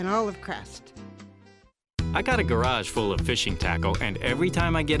Chronicles and Olive Crest. I got a garage full of fishing tackle, and every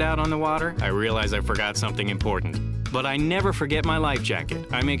time I get out on the water, I realize I forgot something important. But I never forget my life jacket.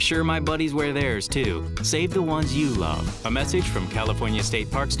 I make sure my buddies wear theirs, too. Save the ones you love. A message from California State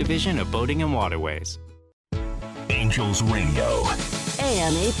Parks Division of Boating and Waterways. Angels Radio.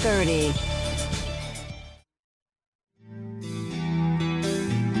 AM 830.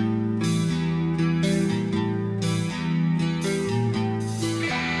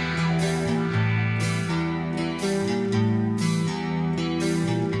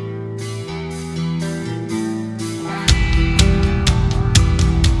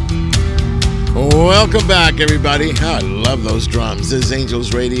 Welcome back, everybody. Oh, I love those drums. This is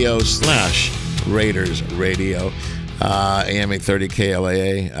Angels Radio / Raiders Radio, AM 830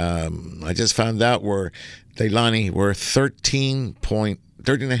 KLAA. I just found out we're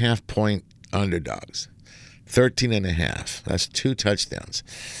 13.5 point underdogs. 13.5. That's 2 touchdowns.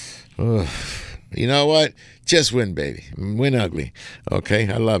 Ugh. You know what? Just win, baby. Win ugly. Okay,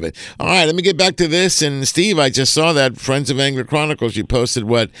 I love it. All right, let me get back to this. And Steve, I just saw that Friends of Angler Chronicles, you posted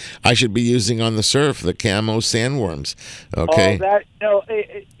what I should be using on the surf, the camo sandworms. Okay.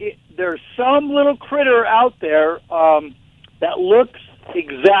 There's some little critter out there that looks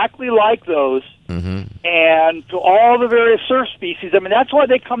exactly like those. Mm-hmm. And to all the various surf species, I mean, that's why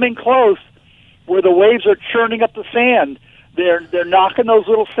they come in close, where the waves are churning up the sand. They're knocking those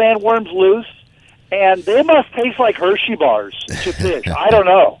little sandworms loose. And they must taste like Hershey bars to fish. I don't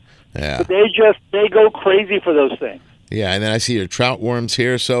know. Yeah. But they go crazy for those things. Yeah, and then I see your trout worms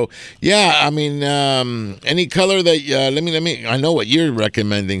here. So, yeah, I mean, any color that, let me, I know what you're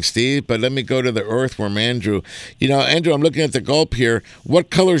recommending, Steve, but let me go to the earthworm, Andrew. You know, Andrew, I'm looking at the gulp here. What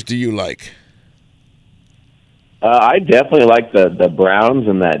colors do you like? I definitely like the browns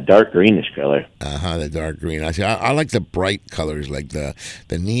and that dark greenish color. The dark green. I see. I like the bright colors, like the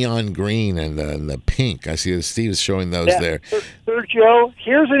neon green and the pink. I see that Steve is showing those there. Sergio,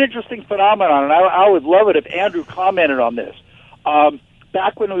 here's an interesting phenomenon, and I would love it if Andrew commented on this.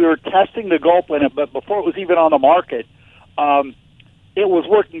 Back when we were testing the gulp in it, but before it was even on the market, it was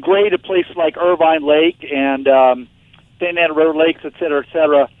working great at places like Irvine Lake and St. Anna River Lakes, et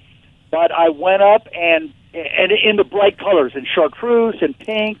cetera, but I went up and in the bright colors, in chartreuse and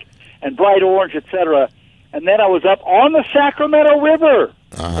pink and bright orange, et cetera. And then I was up on the Sacramento River,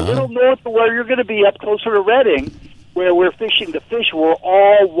 a little north of where you're going to be, up closer to Redding, where we're fishing. The fish were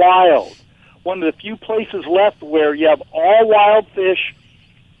all wild. One of the few places left where you have all wild fish,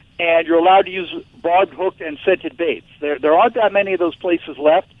 and you're allowed to use broad hooked and scented baits. There aren't that many of those places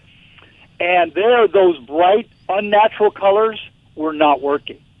left, and there, those bright, unnatural colors were not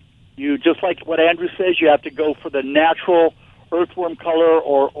working. You, just like what Andrew says, you have to go for the natural earthworm color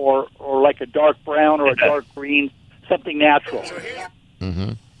or like a dark brown or a dark green, something natural.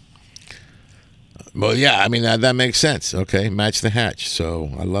 Mm-hmm. Well, yeah, I mean, that makes sense. Okay, match the hatch.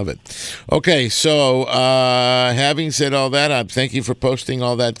 So I love it. Okay, so having said all that, thank you for posting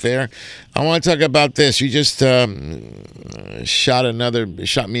all that there. I want to talk about this. You just shot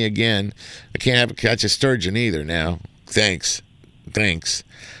me again. I can't catch a sturgeon either now. Thanks.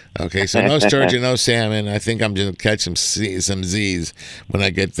 Okay, so no sturgeon, no salmon. I think I'm just going to catch some Z's when I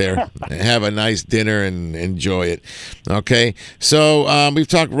get there. Have a nice dinner and enjoy it. Okay, so we've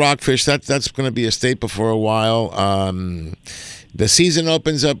talked rockfish. That's going to be a staple for a while. The season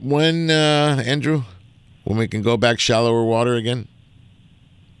opens up when, Andrew? When we can go back shallower water again?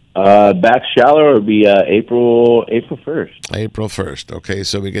 Back shallower would be April 1st. April 1st. Okay,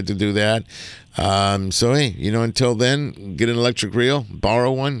 so we get to do that. So, hey, until then, get an electric reel,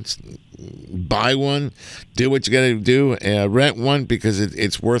 borrow one, buy one, do what you got to do, rent one because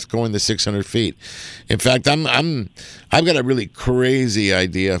it's worth going the 600 feet. In fact, I've got a really crazy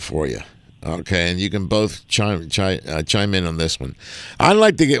idea for you. Okay, and you can both chime in on this one. I'd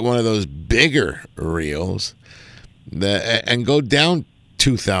like to get one of those bigger reels and go down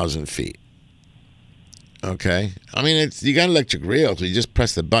 2,000 feet. Okay, I mean you got electric reels. So you just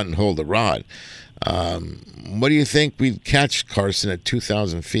press the button, hold the rod. What do you think we'd catch, Carson, at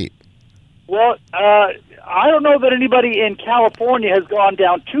 2,000 feet? Well, I don't know that anybody in California has gone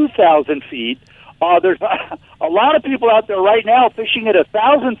down 2,000 feet. There's a lot of people out there right now fishing at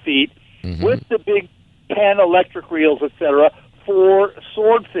 1,000 feet with the big 10 electric reels, etc., for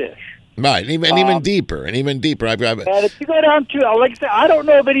swordfish. Right, and even deeper. And if you go down to, like I said, I don't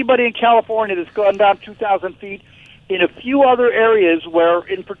know of anybody in California that's gone down 2,000 feet. In a few other areas where,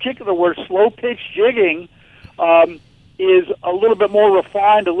 in particular, where slow pitch jigging is a little bit more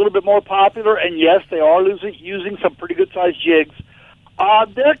refined, a little bit more popular, and yes, they are using some pretty good sized jigs.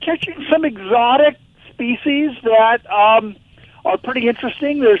 They're catching some exotic species that are pretty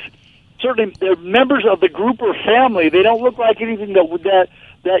interesting. They're members of the grouper family. They don't look like anything that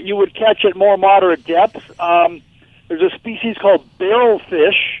you would catch at more moderate depths. There's a species called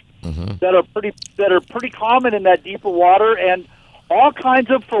barrelfish that are pretty common in that deeper water, and all kinds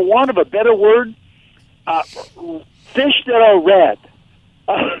of, for want of a better word, fish that are red.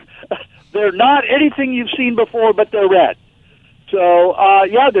 They're not anything you've seen before, but they're red. So,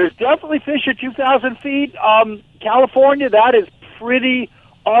 there's definitely fish at 2,000 feet. California, that is pretty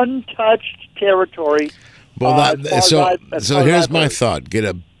untouched territory. Well, so here's my thought.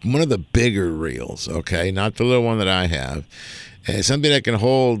 Get one of the bigger reels, okay? Not the little one that I have. And something that can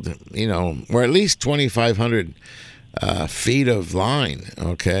hold, or at least 2,500 feet of line,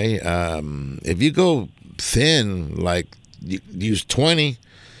 okay? If you go thin, like use 20,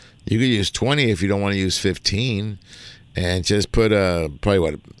 you could use 20 if you don't want to use 15, and just put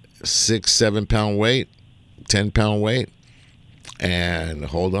probably 6-7 pound weight, 10-pound weight, and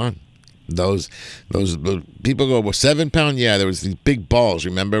hold on. Those people go, well, 7 pound. Yeah, there was these big balls,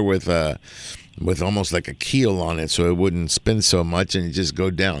 remember, with almost like a keel on it, so it wouldn't spin so much, and you just go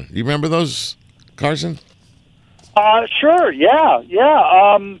down. You remember those, Carson? Sure. Yeah.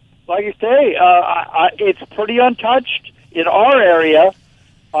 Like you say, it's pretty untouched in our area,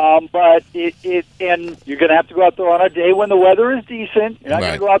 but and you're going to have to go out there on a day when the weather is decent. You're not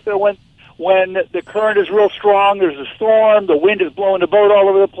going to go out there when the current is real strong. There's a storm. The wind is blowing the boat all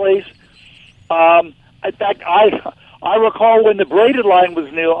over the place. In fact, I recall when the braided line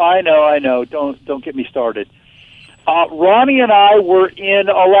was new. I know. Don't get me started. Ronnie and I were in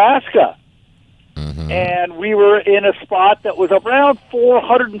Alaska, and we were in a spot that was around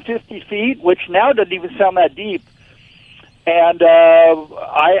 450 feet, which now doesn't even sound that deep. And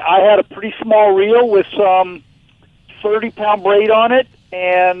I had a pretty small reel with some 30-pound braid on it,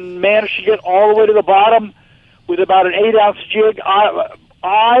 and managed to get all the way to the bottom with about an 8-ounce jig.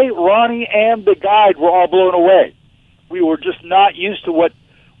 Ronnie, and the guide were all blown away. We were just not used to what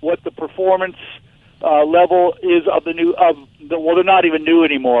the performance level is of the new well, they're not even new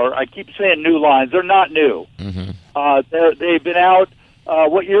anymore. I keep saying new lines. They're not new. They've been out.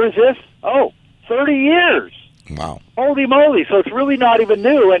 What year is this? 30 years. Wow. Holy moly! So it's really not even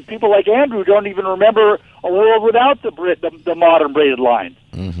new, and people like Andrew don't even remember a world without the modern braided lines.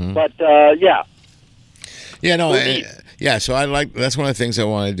 But yeah. Yeah, no, so that's one of the things I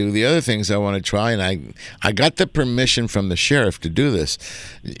want to do. The other things I want to try, and I got the permission from the sheriff to do this,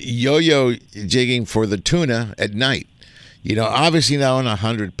 yo-yo jigging for the tuna at night. Obviously now on a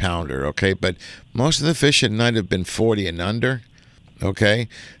 100-pounder, okay, but most of the fish at night have been 40 and under, okay?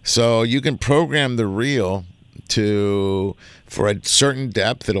 So you can program the reel for a certain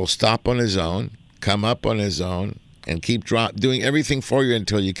depth. It'll stop on its own, come up on its own, and keep doing everything for you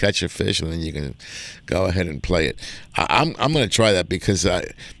until you catch a fish, and then you can go ahead and play it. I'm going to try that because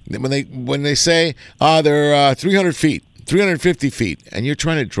when they say they're 300 feet, 350 feet, and you're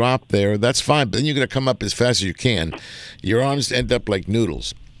trying to drop there, that's fine. But then you're going to come up as fast as you can. Your arms end up like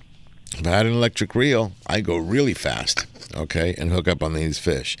noodles. If I had an electric reel, I go really fast, okay, and hook up on these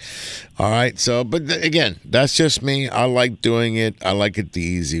fish. All right, so, but again, that's just me. I like doing it. I like it the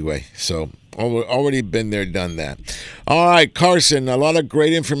easy way. So, already been there, done that. All right, Carson, a lot of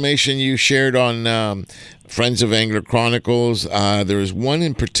great information you shared on Friends of Angler Chronicles. There was one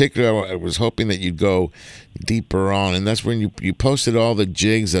in particular I was hoping that you'd go deeper on, and that's when you posted all the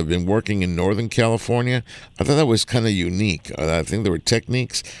jigs that have been working in Northern California. I thought that was kind of unique. I think there were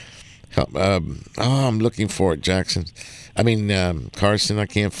techniques. I'm looking for it, Jackson. Carson, I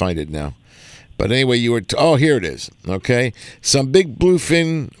can't find it now. But anyway, you were... here it is. Okay. Some big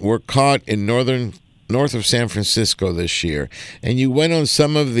bluefin were caught in north of San Francisco this year. And you went on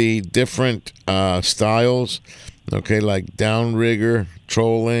some of the different styles, okay, like downrigger,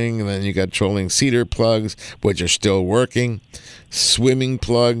 trolling, and then you got trolling cedar plugs, which are still working, swimming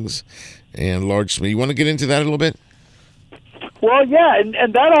plugs, and large... You want to get into that a little bit? Well, yeah,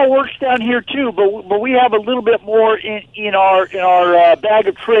 and that all works down here too. But we have a little bit more in our bag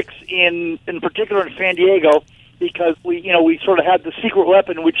of tricks in particular in San Diego, because we sort of had the secret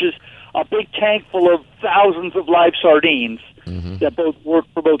weapon, which is a big tank full of thousands of live sardines that both work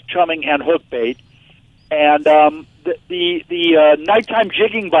for both chumming and hook bait. And the nighttime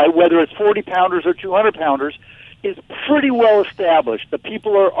jigging bite, whether it's 40-pounders or 200-pounders, is pretty well established. The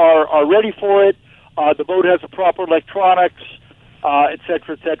people are ready for it. The boat has the proper electronics. Et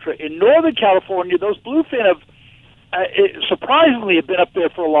cetera, et cetera. In Northern California, those bluefin have surprisingly have been up there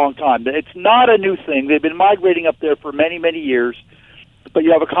for a long time. It's not a new thing. They've been migrating up there for many, many years. But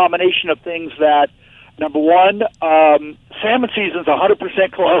you have a combination of things that, number one, salmon season's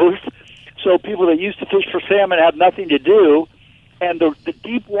 100% closed, so people that used to fish for salmon have nothing to do. And the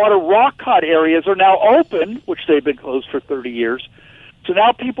deep water rock cod areas are now open, which they've been closed for 30 years. So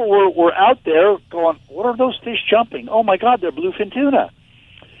now people were out there going, what are those fish jumping? Oh, my God, they're bluefin tuna.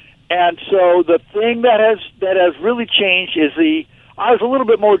 And so the thing that has really changed is I was a little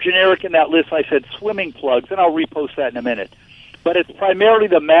bit more generic in that list. I said swimming plugs, and I'll repost that in a minute. But it's primarily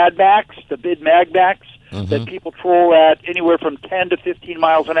the Mad Max, the big Mad Max, that people troll at anywhere from 10 to 15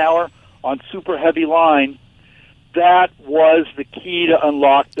 miles an hour on super heavy line. That was the key to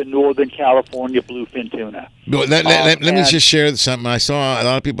unlock the Northern California bluefin tuna. Let me just share something. I saw a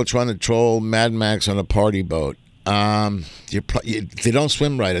lot of people trying to troll Mad Max on a party boat. They don't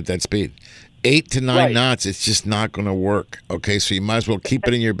swim right at that speed. 8 to 9 knots, it's just not going to work. Okay, so you might as well keep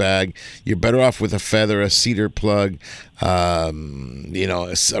it in your bag. You're better off with a feather, a cedar plug, a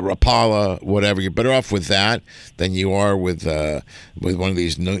Rapala, whatever. You're better off with that than you are with one of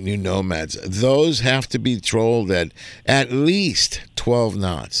these new Nomads. Those have to be trolled at least 12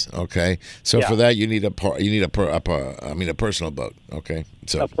 knots. Okay, so for that you need a personal boat. Okay,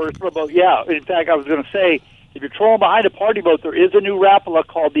 so a personal boat. Yeah, in fact, I was going to say, if you're trolling behind a party boat, there is a new Rapala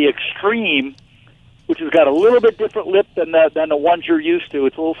called the Extreme, which has got a little bit different lip than the ones you're used to.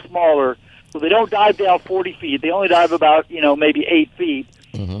 It's a little smaller, so they don't dive down 40 feet. They only dive about maybe 8 feet,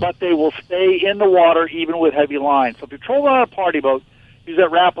 but they will stay in the water even with heavy lines. So if you're trolling on a party boat, use that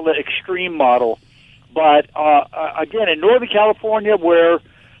Rapala Extreme model. But again, in Northern California, where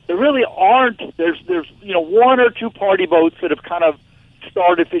there really aren't, there's one or two party boats that have kind of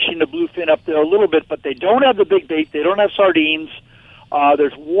started fishing the bluefin up there a little bit, but they don't have the big bait. They don't have sardines.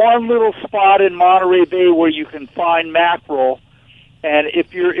 There's one little spot in Monterey Bay where you can find mackerel, and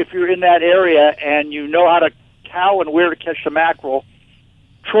if you're in that area and you know how and where to catch the mackerel,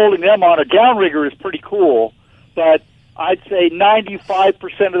 trolling them on a downrigger is pretty cool. But I'd say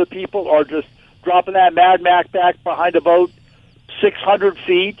 95% of the people are just dropping that Mad Max back behind the boat 600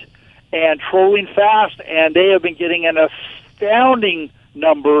 feet and trolling fast, and they have been getting an astounding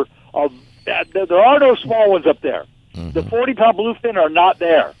number of. There are no small ones up there. The 40-pound bluefin are not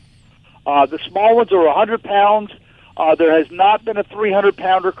there. The small ones are 100 pounds. There has not been a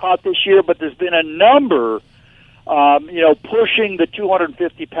 300-pounder caught this year, but there's been a number, pushing the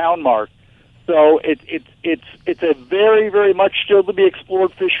 250-pound mark. So it's a very, very much still to be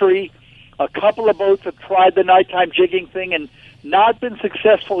explored fishery. A couple of boats have tried the nighttime jigging thing and not been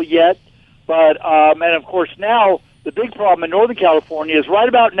successful yet. But and of course now, the big problem in Northern California is right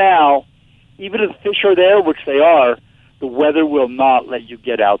about now, even if the fish are there, which they are, the weather will not let you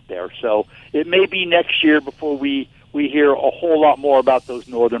get out there. So it may be next year before we hear a whole lot more about those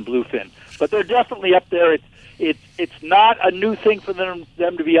northern bluefin. But they're definitely up there. It's not a new thing for them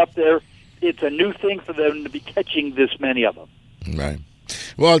to be up there. It's a new thing for them to be catching this many of them. Right.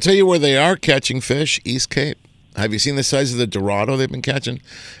 Well, I'll tell you where they are catching fish, East Cape. Have you seen the size of the Eldorado they've been catching?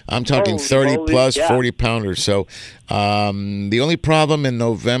 I'm talking 30-plus, 40-pounders. So the only problem in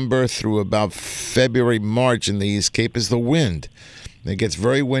November through about February, March in the East Cape is the wind. It gets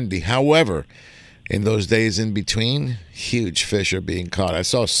very windy. However, in those days in between, huge fish are being caught. I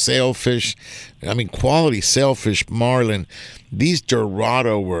saw sailfish, quality sailfish, marlin. These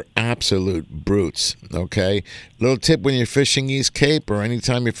Dorado were absolute brutes, okay? Little tip when you're fishing East Cape or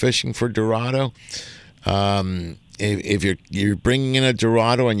anytime you're fishing for Dorado, if you're bringing in a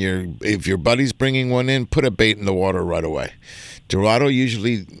Dorado and if your buddy's bringing one in, put a bait in the water right away. Dorado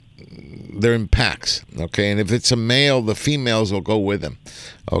usually they're in packs, okay, and if it's a male, the females will go with them,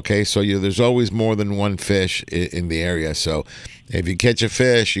 okay. So there's always more than one fish in the area. So if you catch a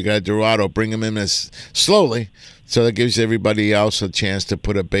fish, you got a Dorado, bring them in as slowly. So that gives everybody else a chance to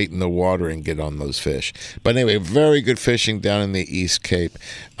put a bait in the water and get on those fish. But anyway, very good fishing down in the East Cape.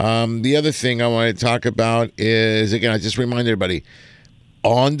 The other thing I want to talk about is, again, I just remind everybody,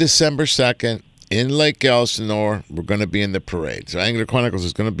 on December 2nd, in Lake Elsinore, we're going to be in the parade. So Angler Chronicles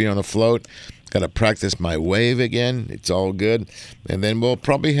is going to be on the float. Got to practice my wave again. It's all good. And then we'll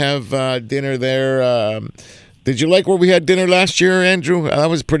probably have dinner there. Did you like where we had dinner last year, Andrew? That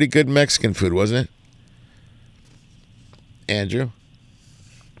was pretty good Mexican food, wasn't it? Andrew?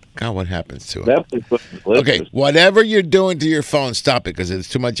 God, what happens to it? Okay, whatever you're doing to your phone, stop it because it's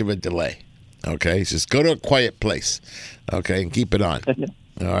too much of a delay. Okay, just go to a quiet place. Okay, and keep it on.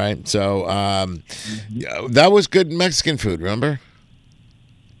 All right, so that was good Mexican food, remember?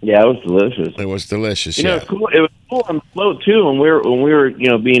 Yeah, it was delicious. It was delicious, It was cool. It was cool on the float, too, when we were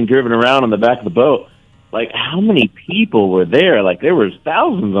being driven around on the back of the boat. Like, how many people were there? Like, there was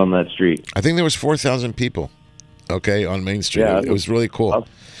thousands on that street. I think there was 4,000 people. Okay, on Main Street. Yeah, it was really cool.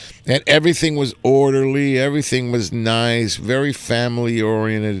 And everything was orderly. Everything was nice. Very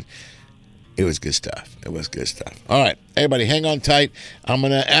family-oriented. It was good stuff. All right, everybody, hang on tight. I'm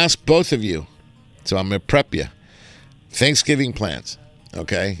going to ask both of you, so I'm going to prep you. Thanksgiving plans,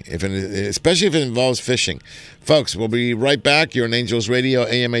 okay? Especially if it involves fishing. Folks, we'll be right back. You're on Angels Radio,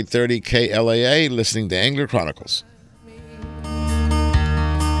 AM 830 KLAA, listening to Angler Chronicles.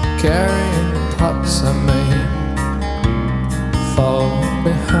 carrying the pots I made fall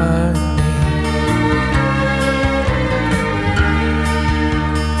behind me.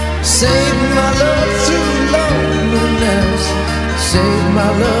 Save my love through loneliness, save my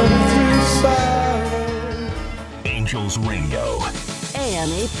love through sorrow. Angels Radio.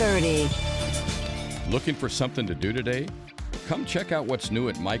 AM 830. Looking for something to do today? Come check out what's new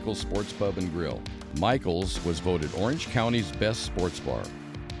at Michael's Sports Pub and Grill. Michael's was voted Orange County's best sports bar.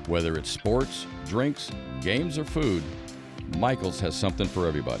 Whether it's sports, drinks, games, or food, Michael's has something for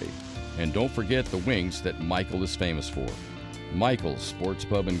everybody. And don't forget the wings that Michael is famous for. Michael's Sports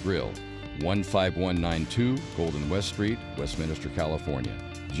Pub and Grill, 15192 Golden West Street, Westminster, California,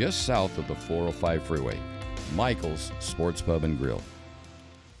 just south of the 405 freeway. Michael's Sports Pub and Grill.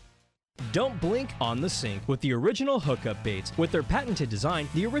 Don't blink on the sink with the original hookup baits. With their patented design,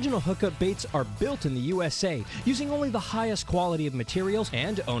 the original hookup baits are built in the USA using only the highest quality of materials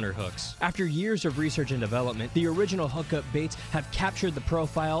and owner hooks. After years of research and development, the original hookup baits have captured the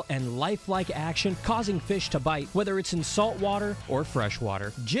profile and lifelike action, causing fish to bite, whether it's in saltwater or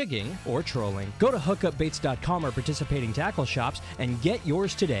freshwater, jigging or trolling. Go to hookupbaits.com or participating tackle shops and get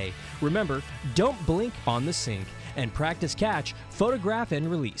yours today. Remember, don't blink on the sink and practice catch, photograph,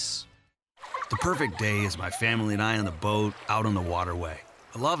 and release. The perfect day is my family and I on the boat out on the waterway.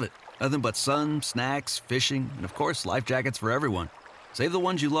 I love it. Nothing but sun, snacks, fishing, and of course, life jackets for everyone. Save the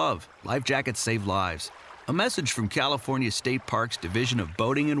ones you love. Life jackets save lives. A message from California State Parks Division of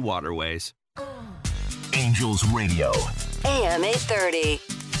Boating and Waterways. Angels Radio. AM 830.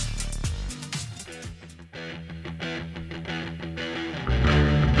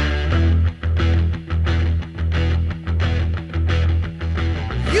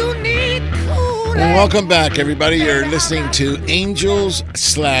 Welcome back, everybody. You're listening to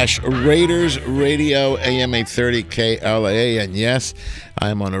Angels/Raiders Radio, AM 830 KLA. And yes,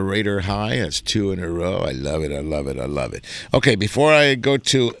 I'm on a Raider high. That's 2 in a row. I love it. I love it. I love it. Okay, before I go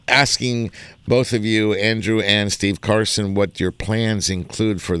to asking both of you, Andrew and Steve Carson, what your plans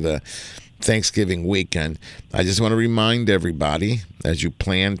include for the Thanksgiving weekend, I just want to remind everybody, as you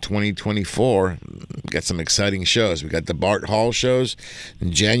plan 2024, we've got some exciting shows. We got the Bart Hall shows.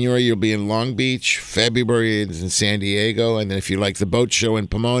 In January, you'll be in Long Beach. February is in San Diego. And then if you like the boat show in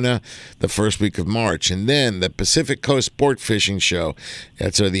Pomona, the first week of March. And then the Pacific Coast Sport Fishing Show.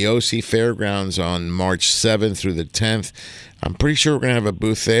 That's at the OC Fairgrounds on March 7th through the 10th. I'm pretty sure we're going to have a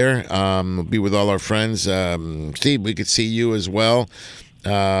booth there. We'll be with all our friends. Steve, we could see you as well.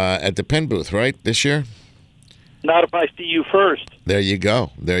 At the Penn booth, right, this year? Not if I see you first. There you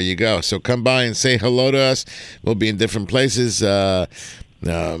go. There you go. So come by and say hello to us. We'll be in different places. Andrew,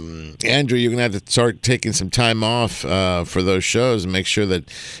 you're going to have to start taking some time off for those shows and make sure that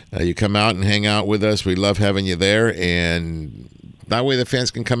you come out and hang out with us. We love having you there, and that way the fans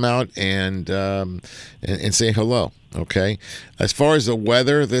can come out and say hello. Okay. As far as the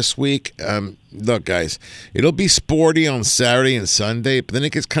weather this week, look, guys, it'll be sporty on Saturday and Sunday, but then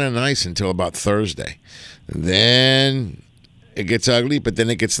it gets kind of nice until about Thursday. Then it gets ugly, but then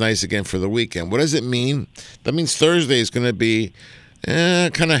it gets nice again for the weekend. What does it mean? That means Thursday is going to be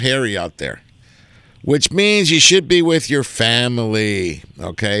kind of hairy out there, which means you should be with your family,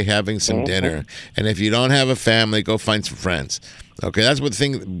 okay, having some dinner. And if you don't have a family, go find some friends. Okay, that's what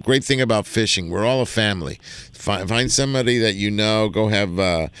great thing about fishing. We're all a family. Find somebody that you know, go have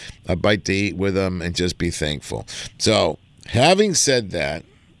a bite to eat with them, and just be thankful. So, having said that,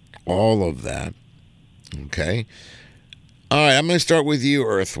 all of that, okay, all right, I'm going to start with you,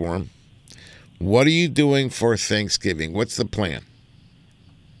 Earthworm. What are you doing for Thanksgiving? What's the plan?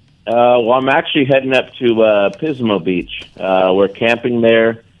 Well, I'm actually heading up to Pismo Beach. We're camping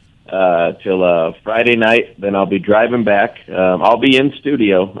there till Friday night. Then I'll be driving back. I'll be in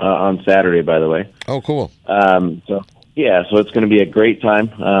studio on Saturday, by the way. Oh, cool. So it's going to be a great time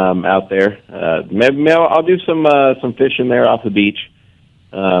out there. Maybe I'll do some fishing there off the beach.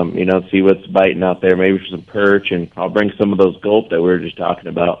 See what's biting out there. Maybe some perch, and I'll bring some of those gulp that we were just talking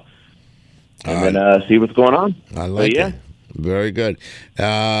about, and then see what's going on. I like it. Very good.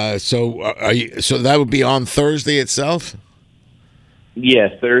 So that would be on Thursday itself?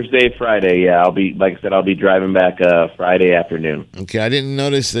 Yes, Thursday, Friday. Yeah, I'll be driving back Friday afternoon. Okay, I didn't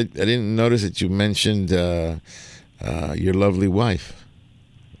notice that you mentioned your lovely wife.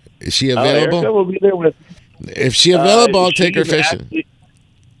 Is she available? Erica will be there with. If she's available, I'll take her fishing.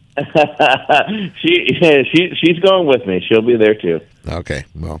 She's going with me. She'll be there too. Okay,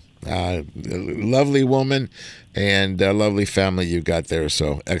 well, lovely woman and lovely family you got there.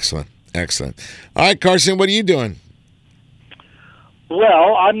 So excellent. All right, Carson, what are you doing?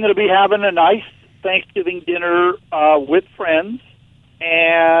 Well, I'm going to be having a nice Thanksgiving dinner with friends,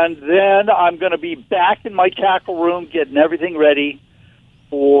 and then I'm going to be back in my tackle room getting everything ready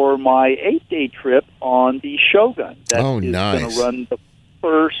for my 8-day trip on the Shogun. That is going nice. to run the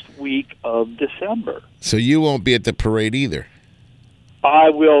first week of December. So you won't be at the parade either. I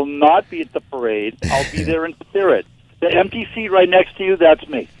will not be at the parade. I'll be there in spirit. The empty seat right next to you, that's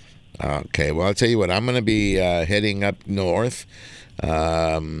me. Okay, well, I'll tell you what. I'm going to be heading up north.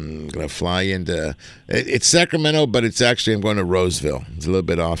 I'm going to fly into... It's Sacramento, but it's actually... I'm going to Roseville. It's a little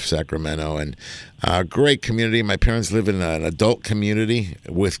bit off Sacramento. And great community. My parents live in an adult community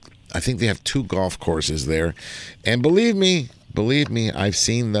with... I think they have 2 golf courses there. And believe me, I've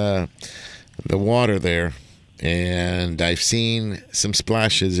seen the water there. And I've seen some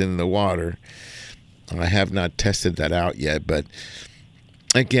splashes in the water. I have not tested that out yet, but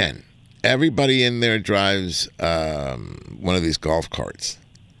again, everybody in there drives one of these golf carts.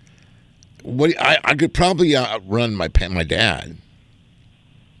 I could probably outrun my dad.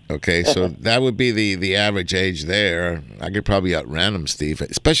 Okay, so that would be the average age there. I could probably outrun him, Steve,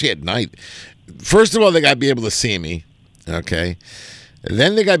 especially at night. First of all, they got to be able to see me. Okay,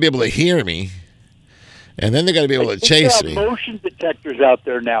 then they got to be able to hear me. And then they got to be able to chase me. There are motion detectors out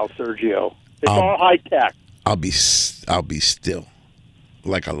there now, Sergio. It's all high tech. I'll be still,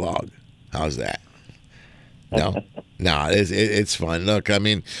 like a log. How's that? No, it's fun. Look, I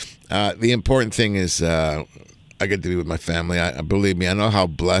mean, the important thing is I get to be with my family. Believe me, I know how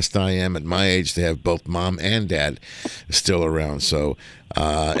blessed I am at my age to have both mom and dad still around. So,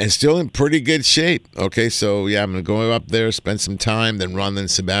 and still in pretty good shape. Okay, so yeah, I'm going to go up there, spend some time. Then Ron and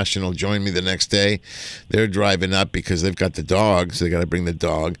Sebastian will join me the next day. They're driving up because they've got the dog, so they got to bring the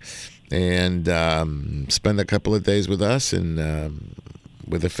dog. And spend a couple of days with us and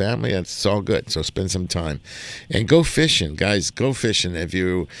with the family. It's all good. So spend some time and go fishing, guys. Go fishing.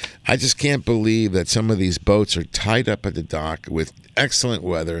 I just can't believe that some of these boats are tied up at the dock with excellent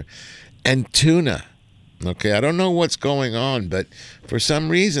weather and tuna. Okay, I don't know what's going on, but for some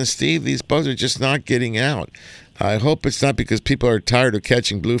reason, Steve, these boats are just not getting out. I hope it's not because people are tired of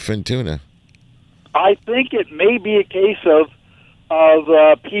catching bluefin tuna. I think it may be a case of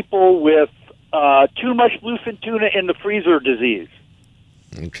people with too much bluefin tuna in the freezer disease.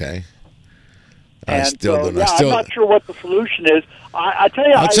 Okay. I'm not sure what the solution is. I'll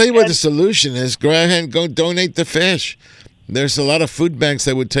tell you what the solution is. Go ahead and go donate the fish. There's a lot of food banks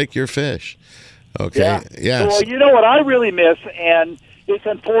that would take your fish. Okay. Yeah. Well, you know what I really miss, and it's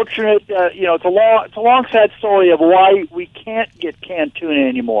unfortunate. It's a long, sad story of why we can't get canned tuna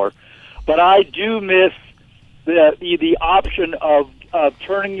anymore. But I do miss the option of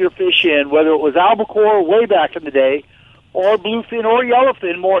turning your fish in, whether it was albacore way back in the day, or bluefin or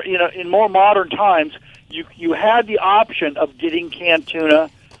yellowfin. In more modern times, you had the option of getting canned tuna,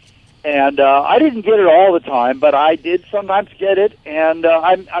 and I didn't get it all the time, but I did sometimes get it, and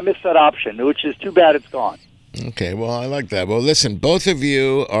I missed that option, which is too bad it's gone. Okay, well, I like that. Well, listen, both of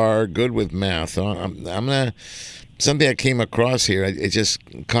you are good with math. I'm gonna. Something I came across here, it just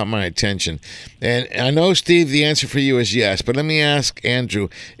caught my attention. And I know, Steve, the answer for you is yes, but let me ask Andrew.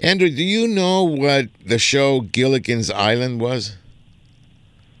 Andrew, do you know what the show Gilligan's Island was?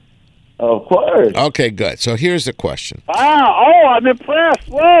 Of course. Okay, good. So here's the question. I'm impressed.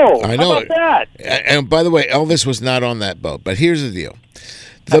 Whoa. I know. How about that? And by the way, Elvis was not on that boat, but here's the deal.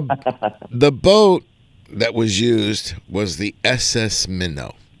 The boat that was used was the SS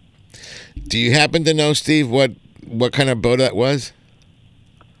Minnow. Do you happen to know, Steve, what kind of boat that was?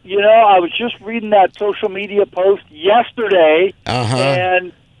 I was just reading that social media post yesterday,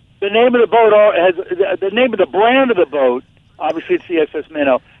 and the name of the boat the name of the brand of the boat, obviously it's the SS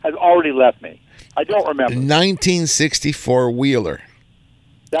Minnow, has already left me. I don't remember. 1964 Wheeler.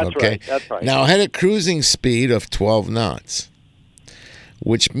 That's right. Now, it had a cruising speed of 12 knots,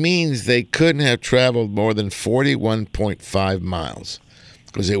 which means they couldn't have traveled more than 41.5 miles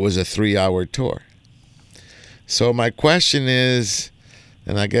because it was a 3-hour tour. So my question is,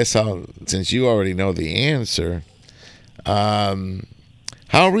 and I guess since you already know the answer, how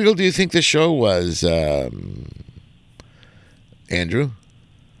real do you think the show was, Andrew?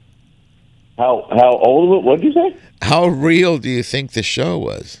 How old? What did you say? How real do you think the show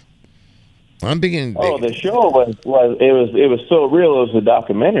was? I'm beginning. The show was so real. It was a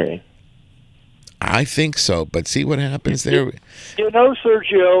documentary. I think so, but see what happens there.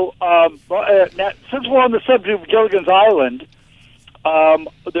 Sergio, since we're on the subject of Gilligan's Island,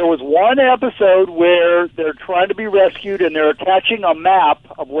 there was one episode where they're trying to be rescued and they're attaching a map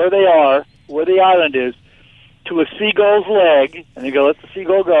of where they are, where the island is, to a seagull's leg, and they go, let the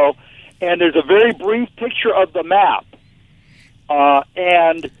seagull go, and there's a very brief picture of the map.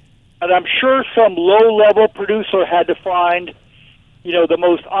 And I'm sure some low-level producer had to find the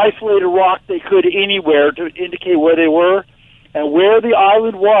most isolated rock they could anywhere to indicate where they were. And where the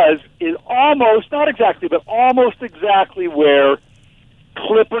island was is almost, not exactly, but almost exactly where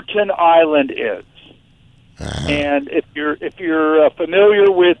Clipperton Island is. And if you're familiar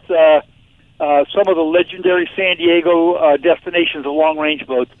with some of the legendary San Diego destinations of long-range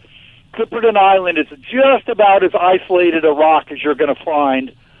boats, Clipperton Island is just about as isolated a rock as you're going to find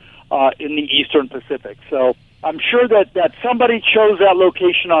in the Eastern Pacific. So I'm sure that somebody chose that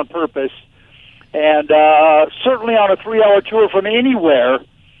location on purpose, and certainly on a 3-hour tour from anywhere,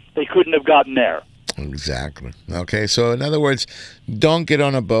 they couldn't have gotten there. Exactly. Okay, so in other words, don't get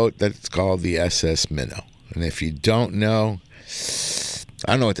on a boat that's called the SS Minnow. And if you don't know,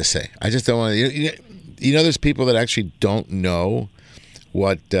 I don't know what to say. I just don't want to. There's people that actually don't know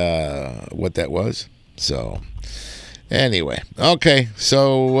what that was. So anyway, okay.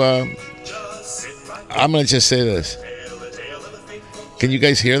 So I'm gonna just say this. Can you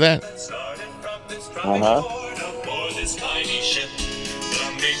guys hear that?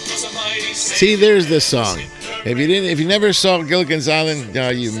 See, there's the song. If you never saw Gilligan's Island,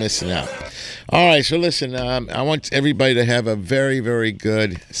 you're missing out. All right, so listen, I want everybody to have a very, very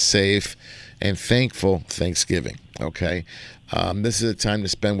good, safe, and thankful Thanksgiving, okay? This is a time to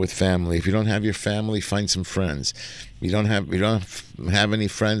spend with family. If you don't have your family, find some friends. If you don't have any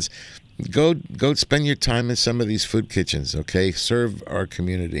friends, go spend your time in some of these food kitchens, okay? Serve our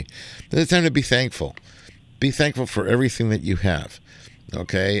community. This is a time to be thankful. Be thankful for everything that you have,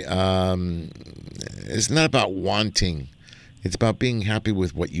 okay? It's not about wanting. It's about being happy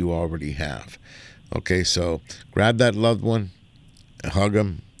with what you already have. Okay, so grab that loved one, hug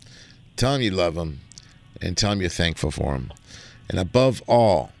them, tell them you love them, and tell them you're thankful for them. And above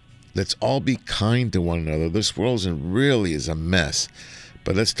all, let's all be kind to one another. This world really is a mess,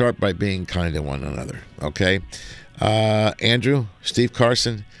 but let's start by being kind to one another, okay? Andrew, Steve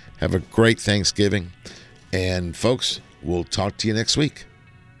Carson, have a great Thanksgiving. And folks, we'll talk to you next week.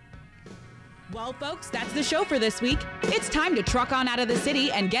 Well, folks, that's the show for this week. It's time to truck on out of the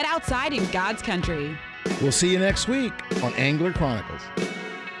city and get outside in God's country. We'll see you next week on Angler Chronicles.